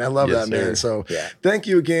great, and I love Yes, that, man. sir. So Yeah. thank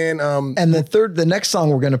you again. And the next song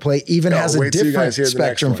we're going to play even has a wait till you different guys hear the next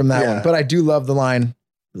spectrum one. from that Yeah. one. But I do love the line,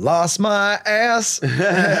 "Lost my ass."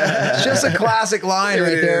 It's just a classic line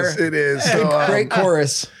right there. It is. And So, great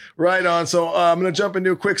chorus. Right on. So I'm going to jump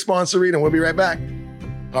into a quick sponsor read and we'll be right back.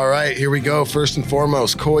 All right, here we go. First and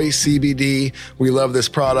foremost, Koi CBD. We love this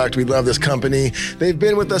product. We love this company. They've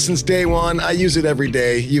been with us since day one. I use it every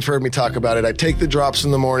day. You've heard me talk about it. I take the drops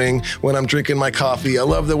in the morning when I'm drinking my coffee. I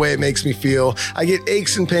love the way it makes me feel. I get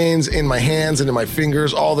aches and pains in my hands and in my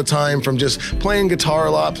fingers all the time from just playing guitar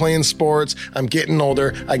a lot, playing sports. I'm getting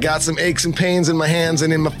older. I got some aches and pains in my hands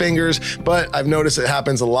and in my fingers, but I've noticed it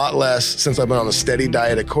happens a lot less since I've been on a steady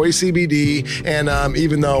diet at Koi CBD. And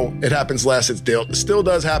even though it happens less, it still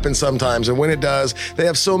does happen sometimes. And when it does, they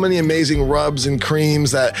have so many amazing rubs and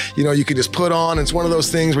creams that, you can just put on. It's one of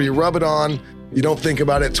those things where you rub it on, you don't think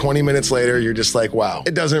about it. 20 minutes later, you're just like, wow,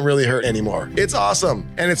 it doesn't really hurt anymore. It's awesome.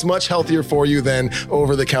 And it's much healthier for you than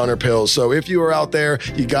over-the-counter pills. So if you are out there,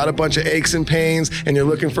 you got a bunch of aches and pains, and you're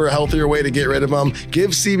looking for a healthier way to get rid of them,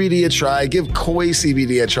 give CBD a try. Give Koi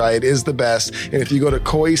CBD a try. It is the best. And if you go to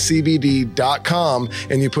koicbd.com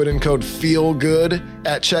and you put in code FEELGOOD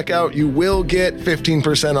at checkout, you will get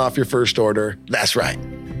 15% off your first order. That's right.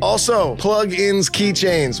 Also, Plug-ins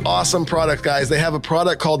keychains. Awesome product, guys. They have a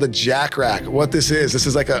product called the Jack Rack. What this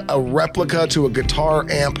is like a replica to a guitar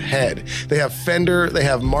amp head. They have Fender, they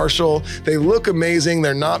have Marshall. They look amazing.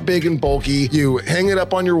 They're not big and bulky. You hang it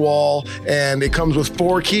up on your wall, and it comes with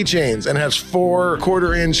 4 keychains and has 4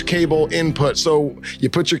 quarter-inch cable input. So you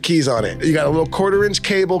put your keys on it. You got a little quarter-inch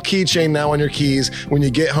cable keychain now on your keys. When you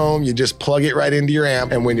get home, you just plug it right into your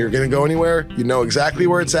amp, and when you're gonna go anywhere, you know exactly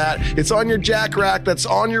where it's at. It's on your Jack Rack that's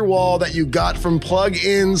on your wall that you got from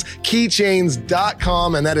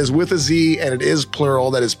pluginskeychains.com, and that is with a Z, and it is plural.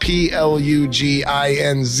 That is PLUGINZ,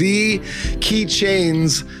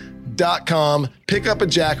 keychains.com. Pick up a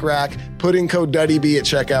Jack Rack, put in code DuddyB at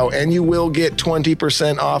checkout, and you will get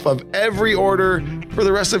 20% off of every order for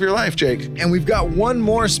the rest of your life, Jake. And we've got one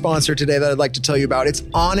more sponsor today that I'd like to tell you about. It's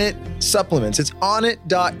Onnit Supplements. It's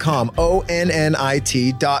onnit.com,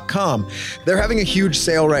 ONNIT.com. They're having a huge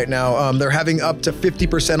sale right now. They're having up to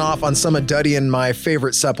 50% off on some of Duddy and my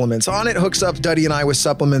favorite supplements. Onnit hooks up Duddy and I with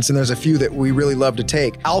supplements, and there's a few that we really love to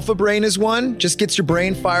take. Alpha Brain is one, just gets your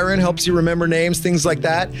brain firing, helps you remember names, things like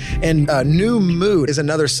that. And New Mood is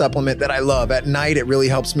another supplement that I love. At night, it really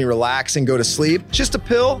helps me relax and go to sleep. Just a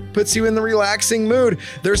pill, puts you in the relaxing mood.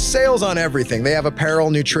 There's sales on everything. They have apparel,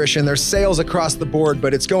 nutrition. There's sales across the board,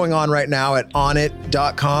 but it's going on right now at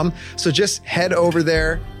onnit.com. So just head over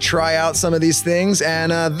there, try out some of these things,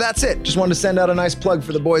 and that's it. Just wanted to send out a nice plug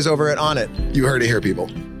for the boys over at Onnit. You heard it here, people.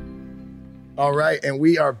 All right, and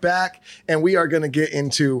we are back, and we are going to get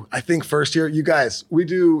into, I think first here, you guys, we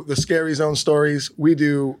do the Scary Zone stories. We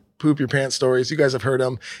do Poop Your Pants stories. You guys have heard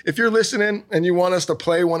them. If you're listening and you want us to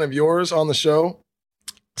play one of yours on the show,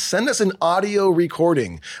 send us an audio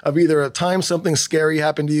recording of either a time something scary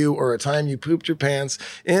happened to you or a time you pooped your pants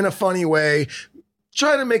in a funny way.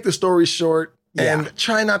 Try to make the story short. And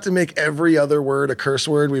try not to make every other word a curse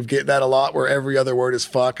word. We get that a lot where every other word is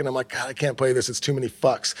fuck. And I'm like, God, I can't play this. It's too many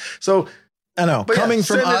fucks. So I know. Coming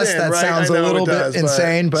from us, that sounds a little bit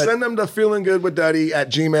insane, but send them to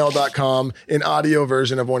feelinggoodwithduddy@gmail.com, an audio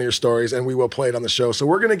version of one of your stories, and we will play it on the show. So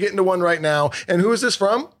we're going to get into one right now. And who is this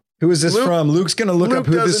from? Who is this from? Luke's going to look up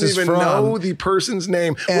who this is from. Luke doesn't even know the person's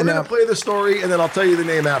name. And we're going to play the story, and then I'll tell you the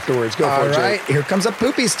name afterwards. Go for it, Jake. All right, here comes a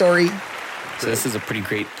poopy story. So this is a pretty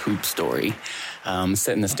great poop story.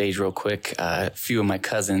 Setting the stage real quick, a few of my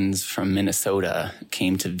cousins from Minnesota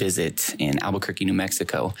came to visit in Albuquerque, New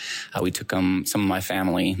Mexico. We took them, most of my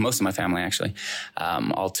family actually,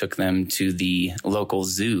 all took them to the local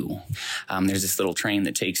zoo. There's this little train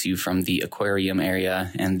that takes you from the aquarium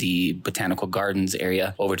area and the botanical gardens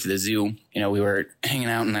area over to the zoo. You know, we were hanging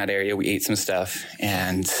out in that area. We ate some stuff.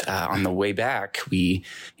 And on the way back, we're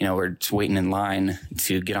just waiting in line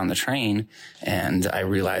to get on the train. And I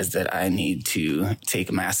realized that I need to to take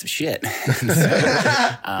a massive shit. So,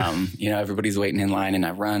 everybody's waiting in line, and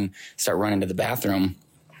I start running to the bathroom,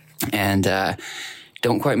 and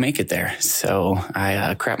don't quite make it there. So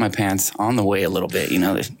I crap my pants on the way a little bit.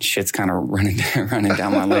 The shit's kind of running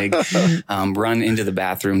down my leg. Run into the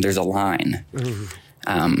bathroom. There's a line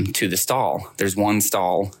to the stall. There's one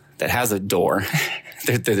stall that has a door.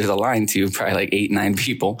 There's a line to probably like 8, 9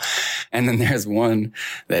 people. And then there's one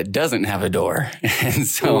that doesn't have a door. And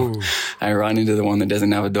so I run into the one that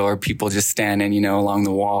doesn't have a door. People just standing, along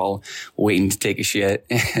the wall waiting to take a shit.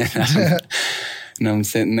 And I'm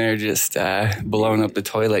sitting there just blowing up the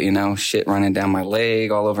toilet, shit running down my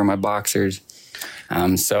leg, all over my boxers.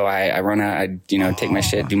 So I run out, take my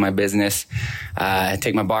shit, do my business,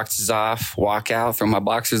 take my boxers off, walk out, throw my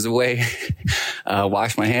boxers away,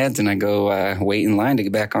 wash my hands, and I go wait in line to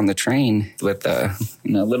get back on the train with a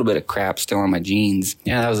little bit of crap still on my jeans.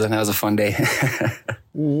 Yeah, that was a fun day.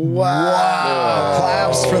 Wow.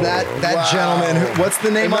 Claps for that gentleman. What's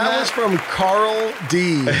the name and on that? That was from Carl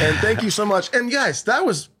D. And thank you so much. And guys, that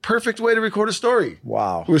was perfect way to record a story.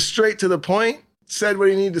 Wow. It was straight to the point, said what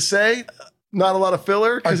he needed to say. Not a lot of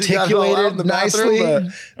filler because he got it all out in the nicely.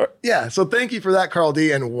 bathroom. So thank you for that, Carl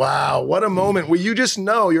D. And wow, what a moment where you just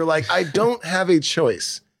know you're like, I don't have a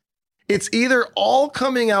choice. It's either all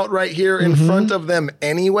coming out right here in front of them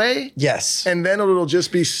anyway. Yes. And then it'll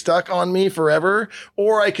just be stuck on me forever.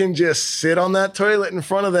 Or I can just sit on that toilet in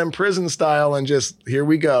front of them prison style and just, here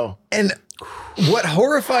we go. And what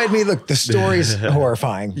horrified me, look, the story's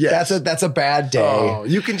horrifying. Yes. That's a bad day. Oh,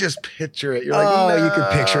 you can just picture it. You're like, no. You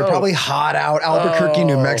can picture it. Probably hot out. Albuquerque,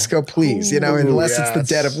 New Mexico, please. Unless it's the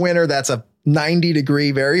dead of winter, that's a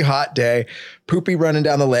 90-degree, very hot day. Poopy running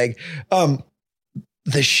down the leg.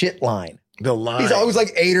 The shit line. The line. He's always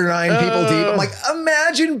like 8 or 9 people deep. I'm like,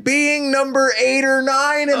 imagine being number 8 or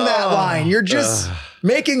 9 in that line. You're just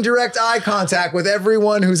making direct eye contact with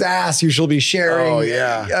everyone whose ass you shall be sharing. Oh,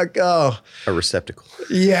 yeah. A receptacle.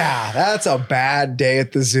 Yeah, that's a bad day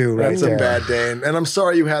at the zoo right That's there. a bad day. And I'm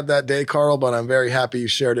sorry you had that day, Carl, but I'm very happy you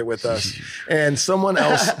shared it with us. And someone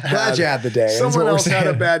else Glad you had the day. Someone else had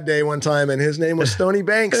a bad day one time, and his name was Stoney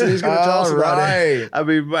Banks, and he's going to tell us about it. I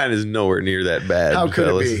mean, mine is nowhere near that bad. How could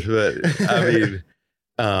it be? But I mean,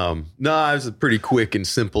 no, it was a pretty quick and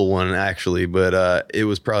simple one, actually. But it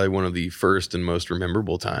was probably one of the first and most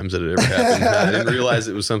memorable times that it ever happened. I didn't realize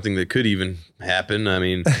it was something that could even happen. I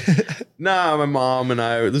mean, my mom and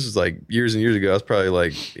I, this was like years and years ago. I was probably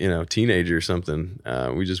like, teenager or something.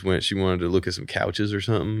 We just went, she wanted to look at some couches or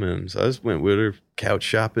something. And so I just went with her couch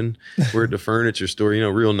shopping. We're at the furniture store,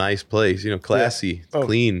 real nice place, classy,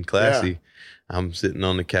 clean, classy. Yeah. I'm sitting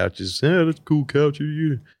on the couches. Yeah, that's a cool couch.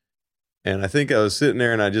 And I think I was sitting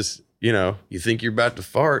there and I just, you think you're about to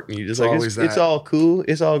fart and you just it's all cool.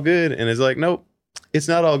 It's all good. And it's like, nope, it's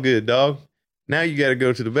not all good, dog. Now you got to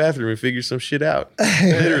go to the bathroom and figure some shit out.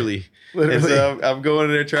 Literally. And so I'm going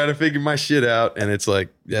in there trying to figure my shit out. And it's like,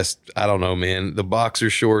 I don't know, man. The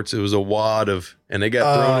boxer shorts, it was a wad and they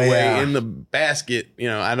got thrown away in the basket.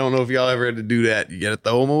 I don't know if y'all ever had to do that. You got to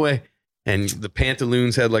throw them away. And the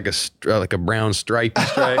pantaloons had like a brown stripe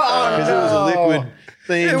because it was a liquid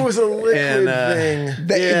thing. It was a liquid thing.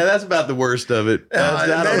 That's about the worst of it. I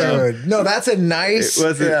don't know. No, that's a nice. It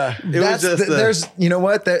wasn't. It was just. There's, you know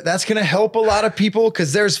what? That's going to help a lot of people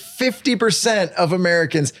because there's 50% of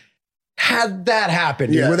Americans had that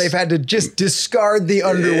happen where they've had to just discard the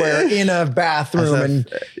underwear in a bathroom and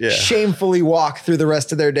shamefully walk through the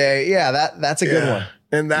rest of their day. Yeah, that's a good one.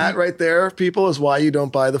 And that right there, people, is why you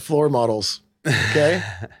don't buy the floor models. Okay?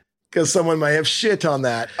 Because someone might have shit on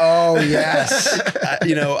that. Oh, yes.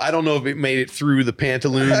 I don't know if it made it through the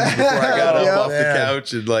pantaloons before I got up off the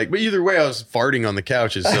couch. And but either way, I was farting on the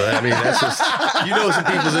couches. So, I mean, that's just, some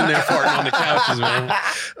people's in there farting on the couches, man.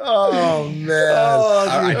 Oh, man.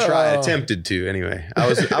 I attempted to anyway. I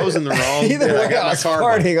was in the wrong. Either way, I was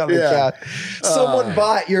farting on the couch. Someone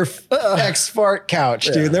bought your ex-fart couch,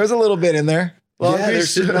 dude. There was a little bit in there. Well, they're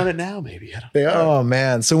sitting on it now, maybe. They are. Oh,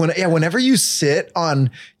 man. So whenever you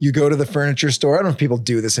you go to the furniture store, I don't know if people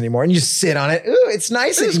do this anymore, and you sit on it. Ooh, it's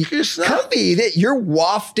nice and comfy. You're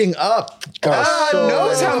wafting up. God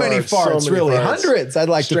knows how many farts, really. Hundreds, I'd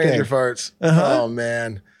like to think. Stranger farts. Oh,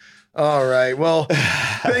 man. All right. Well,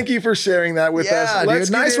 thank you for sharing that with us. Let's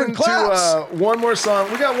nice get one. Claps. One more song.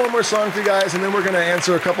 We got one more song for you guys, and then we're going to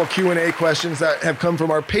answer a couple Q&A questions that have come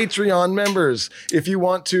from our Patreon members. If you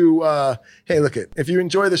want to, if you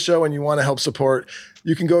enjoy the show and you want to help support,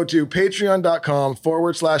 you can go to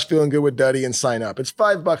patreon.com/feeling good with Duddy and sign up. It's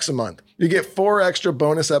 $5 a month. You get 4 extra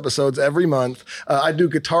bonus episodes every month. I do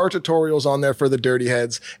guitar tutorials on there for the dirty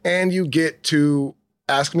heads, and you get to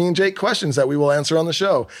ask me and Jake questions that we will answer on the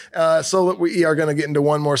show. So we are going to get into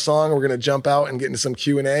one more song. We're going to jump out and get into some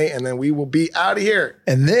Q&A, and then we will be out of here.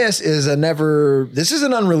 And this is an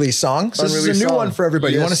unreleased song. So this is a new one for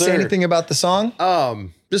everybody. Yes, you want to say anything about the song?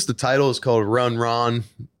 Just the title is called Run Ron.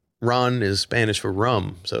 Ron is Spanish for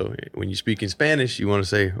rum. So when you speak in Spanish, you want to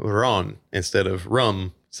say Ron instead of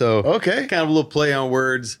rum. So okay, kind of a little play on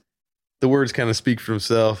words. The words kind of speak for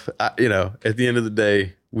themselves. At the end of the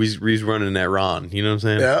day, we's running that Ron. You know what I'm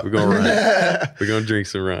saying? Yep. We're going to run. We're going to drink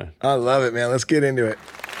some Ron. I love it, man. Let's get into it.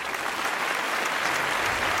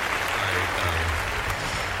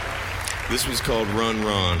 This was called Run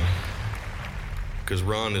Ron, because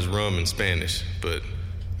Ron is rum in Spanish, but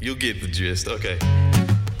you'll get the gist. Okay.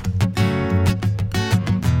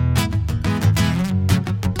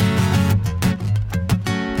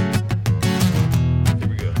 Here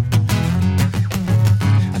we go.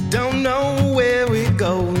 I don't know where we're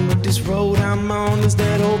going, but this road I'm on is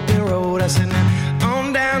that open road. I said, now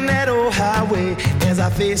on down that old highway. As I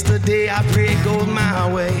face the day, I pray it goes my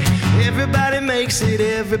way. Everybody makes it,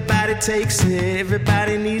 everybody takes it,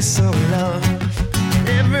 everybody needs some love.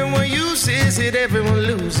 Everyone uses it, everyone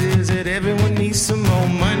loses it, everyone needs some more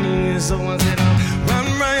money. And so I said, run,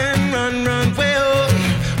 run, run, run, well,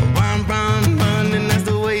 run, run, run, and that's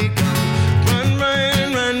the way it goes. Run,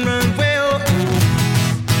 run, run, run, well,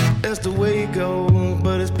 that's the way it goes.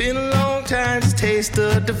 But it's been a long time to taste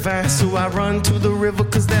the divine, so I run to the river,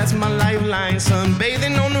 cause that's my lifeline.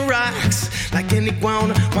 Sunbathing on the rocks, like an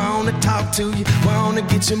iguana, wanna talk to you, wanna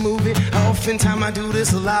get you moving. Oftentimes I do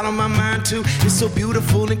this a lot on my mind too. It's so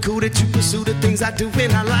beautiful and cool that you pursue the things I do,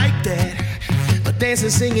 and I like that. But dancing,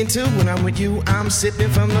 singing too, when I'm with you, I'm sipping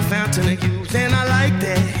from the fountain of youth, and I like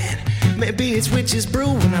that. Maybe it's witch's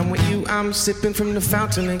brew, when I'm with you, I'm sipping from the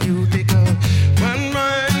fountain of youth. It goes run,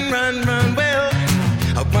 run, run, run, well,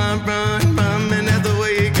 run, run, run, and that's the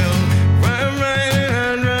way it goes. Run, run,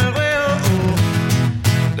 run, run, well,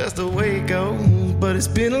 that's the way it goes. But it's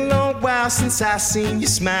been a long while since I seen you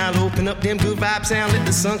smile. Open up them good vibes and let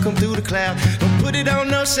the sun come through the cloud. Don't put it on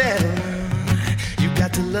no shadow. You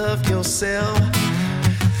got to love yourself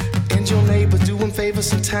and your neighbors. Do them favors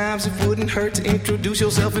sometimes. It wouldn't hurt to introduce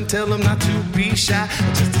yourself and tell them not to be shy,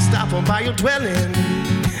 or just to stop on by your dwelling.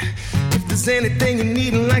 If there's anything you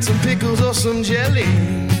need, like some pickles or some jelly,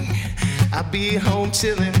 I'll be home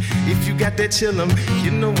chillin'. If you got that chillin',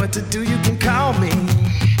 you know what to do, you can call me.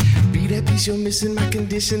 Be that piece you're missing, my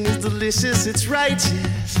condition is delicious, it's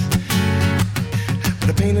righteous. But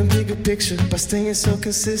I paint a bigger picture by staying so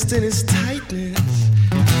consistent, it's tightness.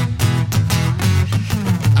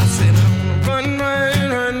 I said, run,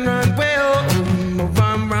 run, run, run, well,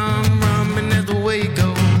 run, run, run, and that's the way it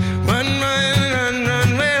goes. Run, run, run,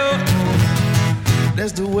 run, well,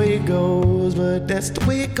 that's the way it goes. But that's the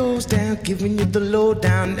way it goes down, giving you the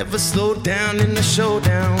lowdown, never slow down in the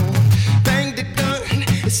showdown. Bang the gun,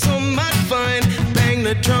 it's so much fun. Bang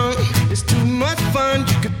the drum, it's too much fun.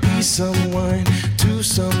 You could be someone to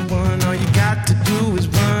someone. All you got to do is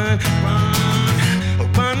run, run,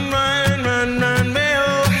 run, run, run, run,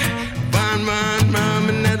 well, run, run, run,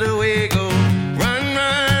 and that's the way it goes. Run,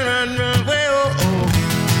 run, run, run, well,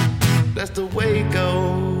 that's the way it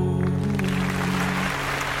goes.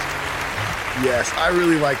 Yes, I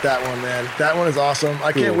really like that one, man. That one is awesome.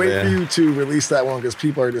 I can't wait for you to release that one, because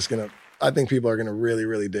people are just going to, I think people are going to really,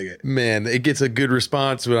 really dig it. Man, it gets a good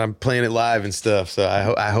response when I'm playing it live and stuff. So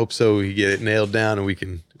I hope so. We get it nailed down and we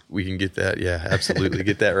can get that. Yeah, absolutely.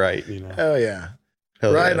 Get that right. You know. Hell yeah.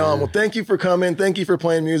 Hell right yeah, on. man. Well, thank you for coming. Thank you for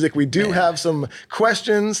playing music. We do have some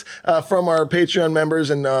questions from our Patreon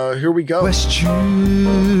members, and here we go. Questions.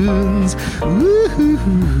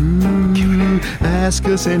 Woo-hoo-hoo-hoo. Ask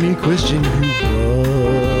us any question you want.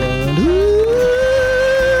 Ooh.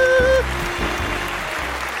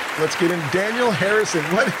 Let's get in. Daniel Harrison.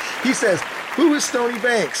 What he says? Who is Stoney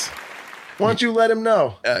Banks? Why don't you let him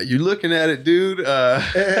know? You're looking at it, dude. I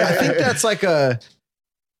think that's like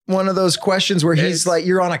one of those questions where he's like,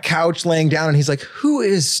 you're on a couch laying down and he's like, who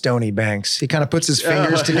is Stoney Banks? He kind of puts his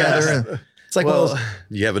fingers together. And it's like, well,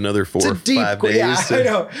 you have another 4 or 5 days. Yeah, I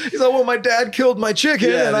know. He's like, well, my dad killed my chicken.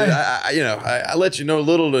 Yeah, and dude, I let you know a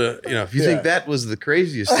little to, if you think that was the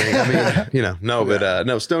craziest thing, I mean, no, but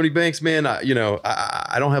no, Stoney Banks, man, I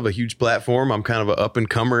don't have a huge platform. I'm kind of an up and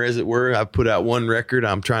comer, as it were. I've put out one record.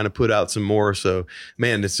 I'm trying to put out some more. So,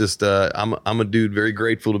 man, it's just, I'm a dude very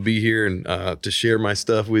grateful to be here and to share my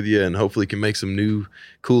stuff with you, and hopefully can make some new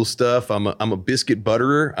cool stuff. I'm a biscuit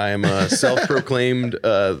butterer. I am a self-proclaimed,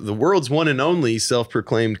 the world's one and and only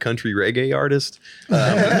self-proclaimed country reggae artist.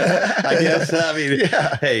 I guess. I mean,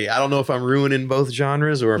 hey, I don't know if I'm ruining both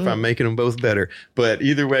genres or if I'm making them both better. But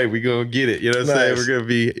either way, we gonna get it. You know what I'm saying? We're gonna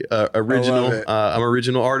be original. I'm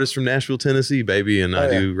original artist from Nashville, Tennessee, baby, and I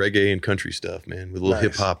do reggae and country stuff, man, with a little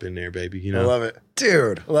hip hop in there, baby. You know, I love it.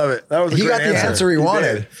 Dude, love it. That was a he great got the answer he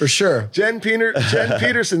wanted for sure. Jen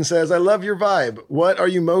Peterson says, I love your vibe. What are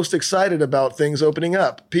you most excited about things opening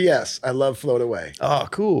up? P.S. I love Float Away. Oh,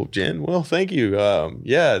 cool, Jen. Well, thank you.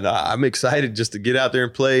 I'm excited just to get out there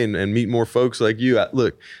and play and meet more folks like you.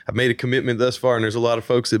 Look, I've made a commitment thus far, and there's a lot of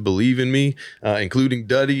folks that believe in me, including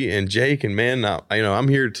Duddy and Jake. And man, I'm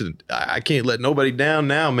here to. I can't let nobody down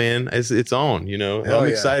now, man. It's on. You know, I'm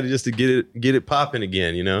excited just to get it popping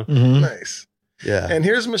again. You know, Nice. Yeah. And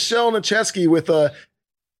here's Michelle Nacheski with a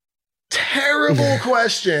terrible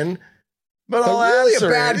question, but I'll really answer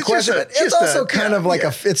a bad it. question. It's also kind of like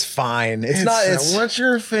it's fine. It's what's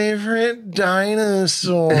your favorite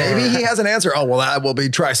dinosaur? Maybe he has an answer. Oh, well, that will be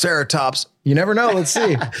Triceratops. You never know. Let's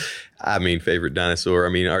see. I mean, favorite dinosaur. I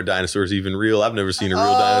mean, are dinosaurs even real? I've never seen a real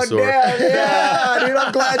dinosaur. Yeah, dude,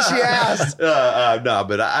 I'm glad she asked. No,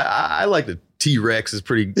 but I like the T-Rex is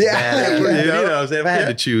pretty bad. You know what I'm saying? If I had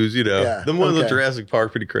to choose, the ones in Jurassic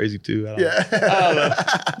Park pretty crazy too. I don't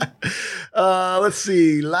know. Let's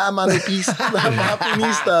see. La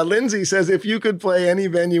Manipista. Lindsay says, if you could play any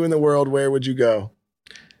venue in the world, where would you go?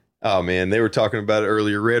 Oh man, they were talking about it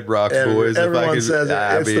earlier. Red Rocks, boys. Everyone says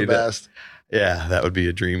it's the best. Yeah, that would be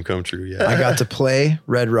a dream come true. Yeah, I got to play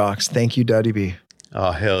Red Rocks. Thank you, Duddy B.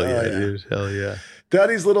 Oh hell yeah, dude. Hell yeah.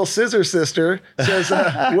 Duddy's little scissor sister says,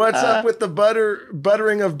 what's up with the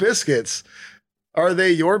buttering of biscuits? Are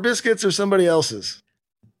they your biscuits or somebody else's?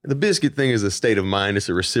 The biscuit thing is a state of mind. It's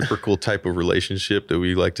a reciprocal type of relationship that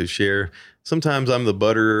we like to share. Sometimes I'm the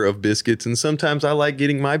butterer of biscuits, and sometimes I like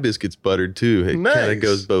getting my biscuits buttered too. It kind of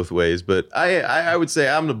goes both ways. But I would say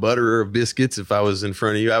I'm the butterer of biscuits. If I was in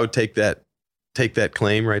front of you, I would take that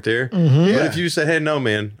claim right there. Mm-hmm. But if you said, hey, no,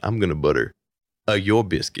 man, I'm going to butter your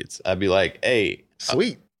biscuits, I'd be like, hey,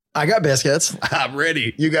 sweet. I got biscuits. I'm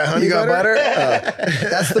ready. You got honey butter?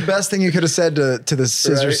 That's the best thing you could have said to the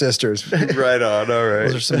scissor sisters. Right on. All right.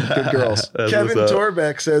 Those are some good girls. Kevin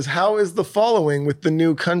Torbeck says, how is the following with the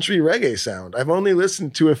new country reggae sound? I've only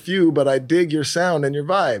listened to a few, but I dig your sound and your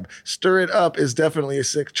vibe. Stir It Up is definitely a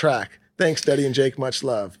sick track. Thanks, Duddy and Jake. Much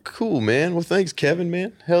love. Cool, man. Well, thanks, Kevin,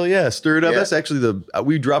 man. Hell yeah. Stir It Up. Yeah. That's actually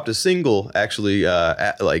we dropped a single actually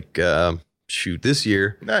this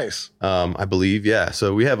year. Nice. I believe. Yeah.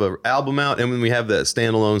 So we have an album out, and then we have that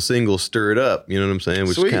standalone single, Stir It Up. You know what I'm saying?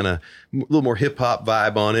 Which is kind of a little more hip hop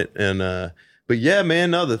vibe on it. And, but yeah,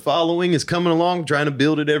 man, no, the following is coming along, trying to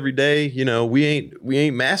build it every day. You know, we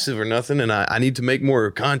ain't massive or nothing. And I need to make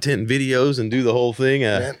more content and videos and do the whole thing.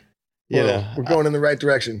 We're going in the right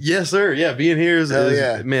direction. Yes, sir. Yeah. Being here is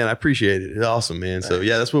man, I appreciate it. It's awesome, man. So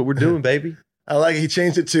yeah, that's what we're doing, baby. I like it. He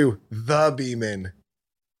changed it to The Beeman.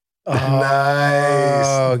 Oh,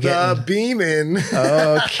 nice. The Beeman.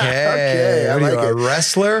 Okay. I like a it.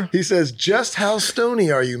 Wrestler? He says, just how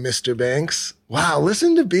Stoney are you, Mr. Banks? Wow,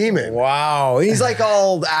 listen to Beeman. Wow. He's like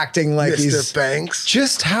all acting like Mr. Banks.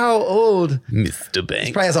 Just how old? Mr. Banks.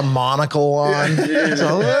 He probably has a monocle on.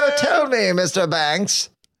 So, tell me, Mr. Banks.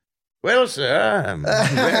 Well, sir, I'm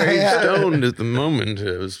very stoned at the moment.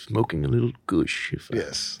 I was smoking a little gush.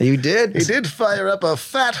 Yes. You did? He did fire up a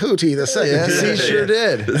fat hootie the second Yes, he sure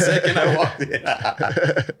did. The second I walked in.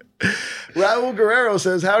 Raul Guerrero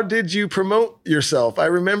says, how did you promote yourself? I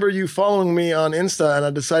remember you following me on Insta, and I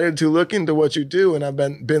decided to look into what you do, and I've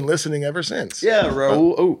been listening ever since. Yeah,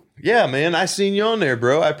 Raul. Oh, yeah, man. I seen you on there,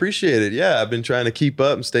 bro. I appreciate it. Yeah, I've been trying to keep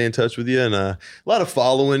up and stay in touch with you, and a lot of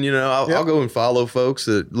following. You know, I'll go and follow folks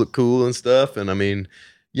that look cool and stuff. And I mean,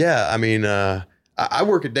 I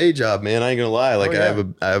work a day job, man. I ain't gonna lie. Like I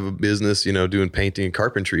have a business, you know, doing painting and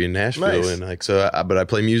carpentry in Nashville, and like but I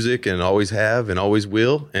play music and always have and always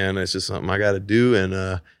will, and it's just something I got to do.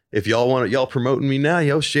 And if y'all promoting me now,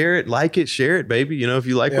 y'all share it, like it, share it, baby. You know, if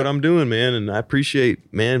you like what I'm doing, man, and I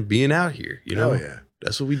appreciate, man, being out here. You know,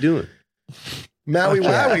 that's what we doing. Maui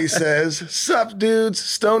Wowie says, sup dudes,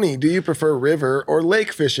 Stoney, do you prefer river or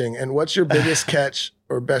lake fishing? And what's your biggest catch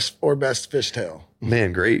or best fishtail?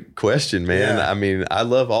 Man, great question, man. Yeah. I mean, I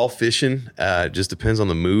love all fishing. It just depends on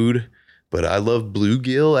the mood. But I love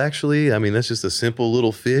bluegill, actually. I mean, that's just a simple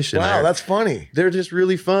little fish. And wow, that's funny. They're just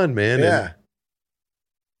really fun, man. Yeah.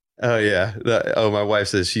 And, my wife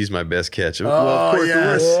says she's my best catch. Oh, well, of course.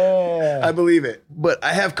 I believe it. But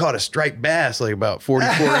I have caught a striped bass like about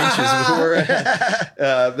 44 inches before.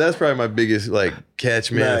 That's probably my biggest like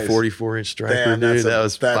catch, man. Nice. A 44-inch striper, Damn, dude. That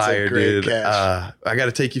was fire, dude. Catch. I got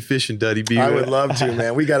to take you fishing, Duddy B. I would love to,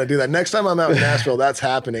 man. We got to do that. Next time I'm out in Nashville, that's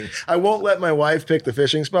happening. I won't let my wife pick the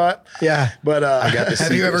fishing spot. Yeah. But I got the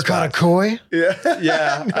have you ever caught a koi? Yeah.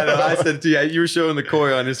 Yeah. I know. I said to you, you were showing the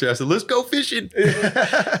koi on Instagram. I said, let's go fishing.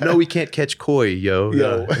 No, we can't catch koi, yo.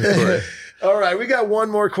 All right, we got one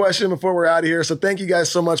more question before we're out of here. So thank you guys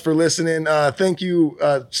so much for listening. Thank you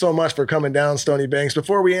so much for coming down, Stoney Banks.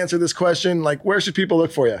 Before we answer this question, like, where should people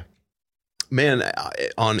look for you? Man,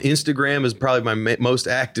 on Instagram is probably my most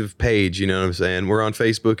active page. You know what I'm saying? We're on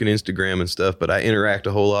Facebook and Instagram and stuff, but I interact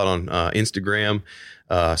a whole lot on Instagram.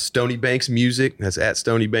 Stoney Banks Music. That's at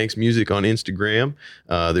Stoney Banks Music on Instagram.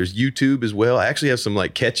 There's YouTube as well. I actually have some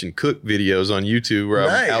like catch and cook videos on YouTube where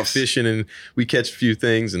I'm out fishing and we catch a few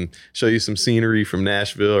things and show you some scenery from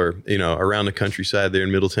Nashville or, you know, around the countryside there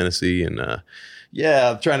in Middle Tennessee. And I'm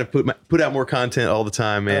trying to put out more content all the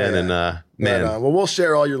time, man. And man, well, we'll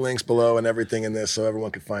share all your links below and everything in this so everyone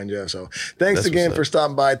can find you. So thanks again for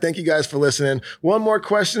stopping by. Thank you guys for listening. One more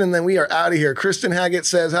question and then we are out of here. Kristen Haggett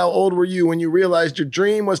says, how old were you when you realized your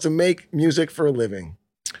dream was to make music for a living?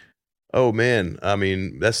 Oh man, I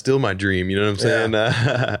mean, that's still my dream, you know what I'm saying?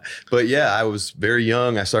 Yeah. But yeah, I was very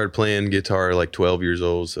young. I started playing guitar at like 12 years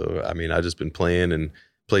old. So, I mean, I just been playing and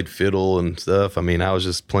played fiddle and stuff. I mean, I was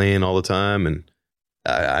just playing all the time and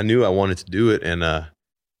I knew I wanted to do it. And,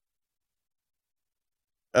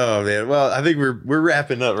 oh man, well, I think we're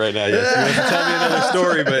wrapping up right now. Yes, you want to tell me another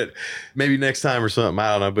story, but maybe next time or something.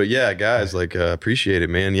 I don't know. But yeah, guys, like appreciate it,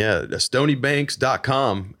 man. Yeah,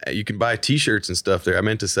 StoneyBanks.com. You can buy T-shirts and stuff there. I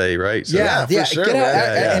meant to say, right? So, yeah, for sure. Get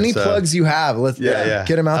out, any plugs you have, let's get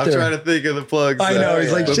them out there. I'm trying to think of the plugs. I know.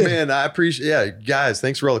 He's like, but shit. Man, I appreciate. Yeah, guys,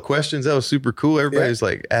 thanks for all the questions. That was super cool. Everybody's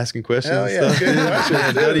like asking questions. Hell and stuff. Good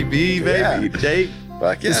questions, Duddy B, baby, Jake.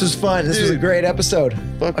 Fuck yeah. This was fun. This was a great episode.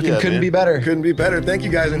 Couldn't be better. Couldn't be better. Thank you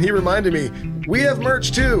guys. And he reminded me, we have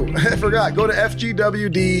merch too. I forgot. Go to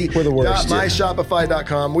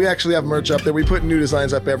FGWD.myshopify.com. We actually have merch up there. We put new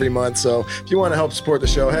designs up every month. So if you want to help support the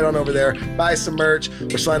show, head on over there, buy some merch,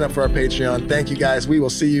 or sign up for our Patreon. Thank you guys. We will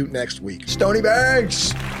see you next week. Stoney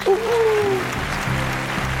Banks.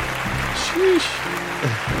 Sheesh.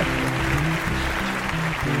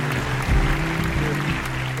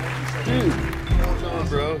 Dude, well done,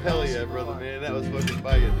 bro. Hell yeah, brother, man. That was fucking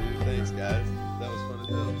fire, dude. Thanks, guys. That was fun as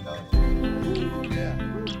hell.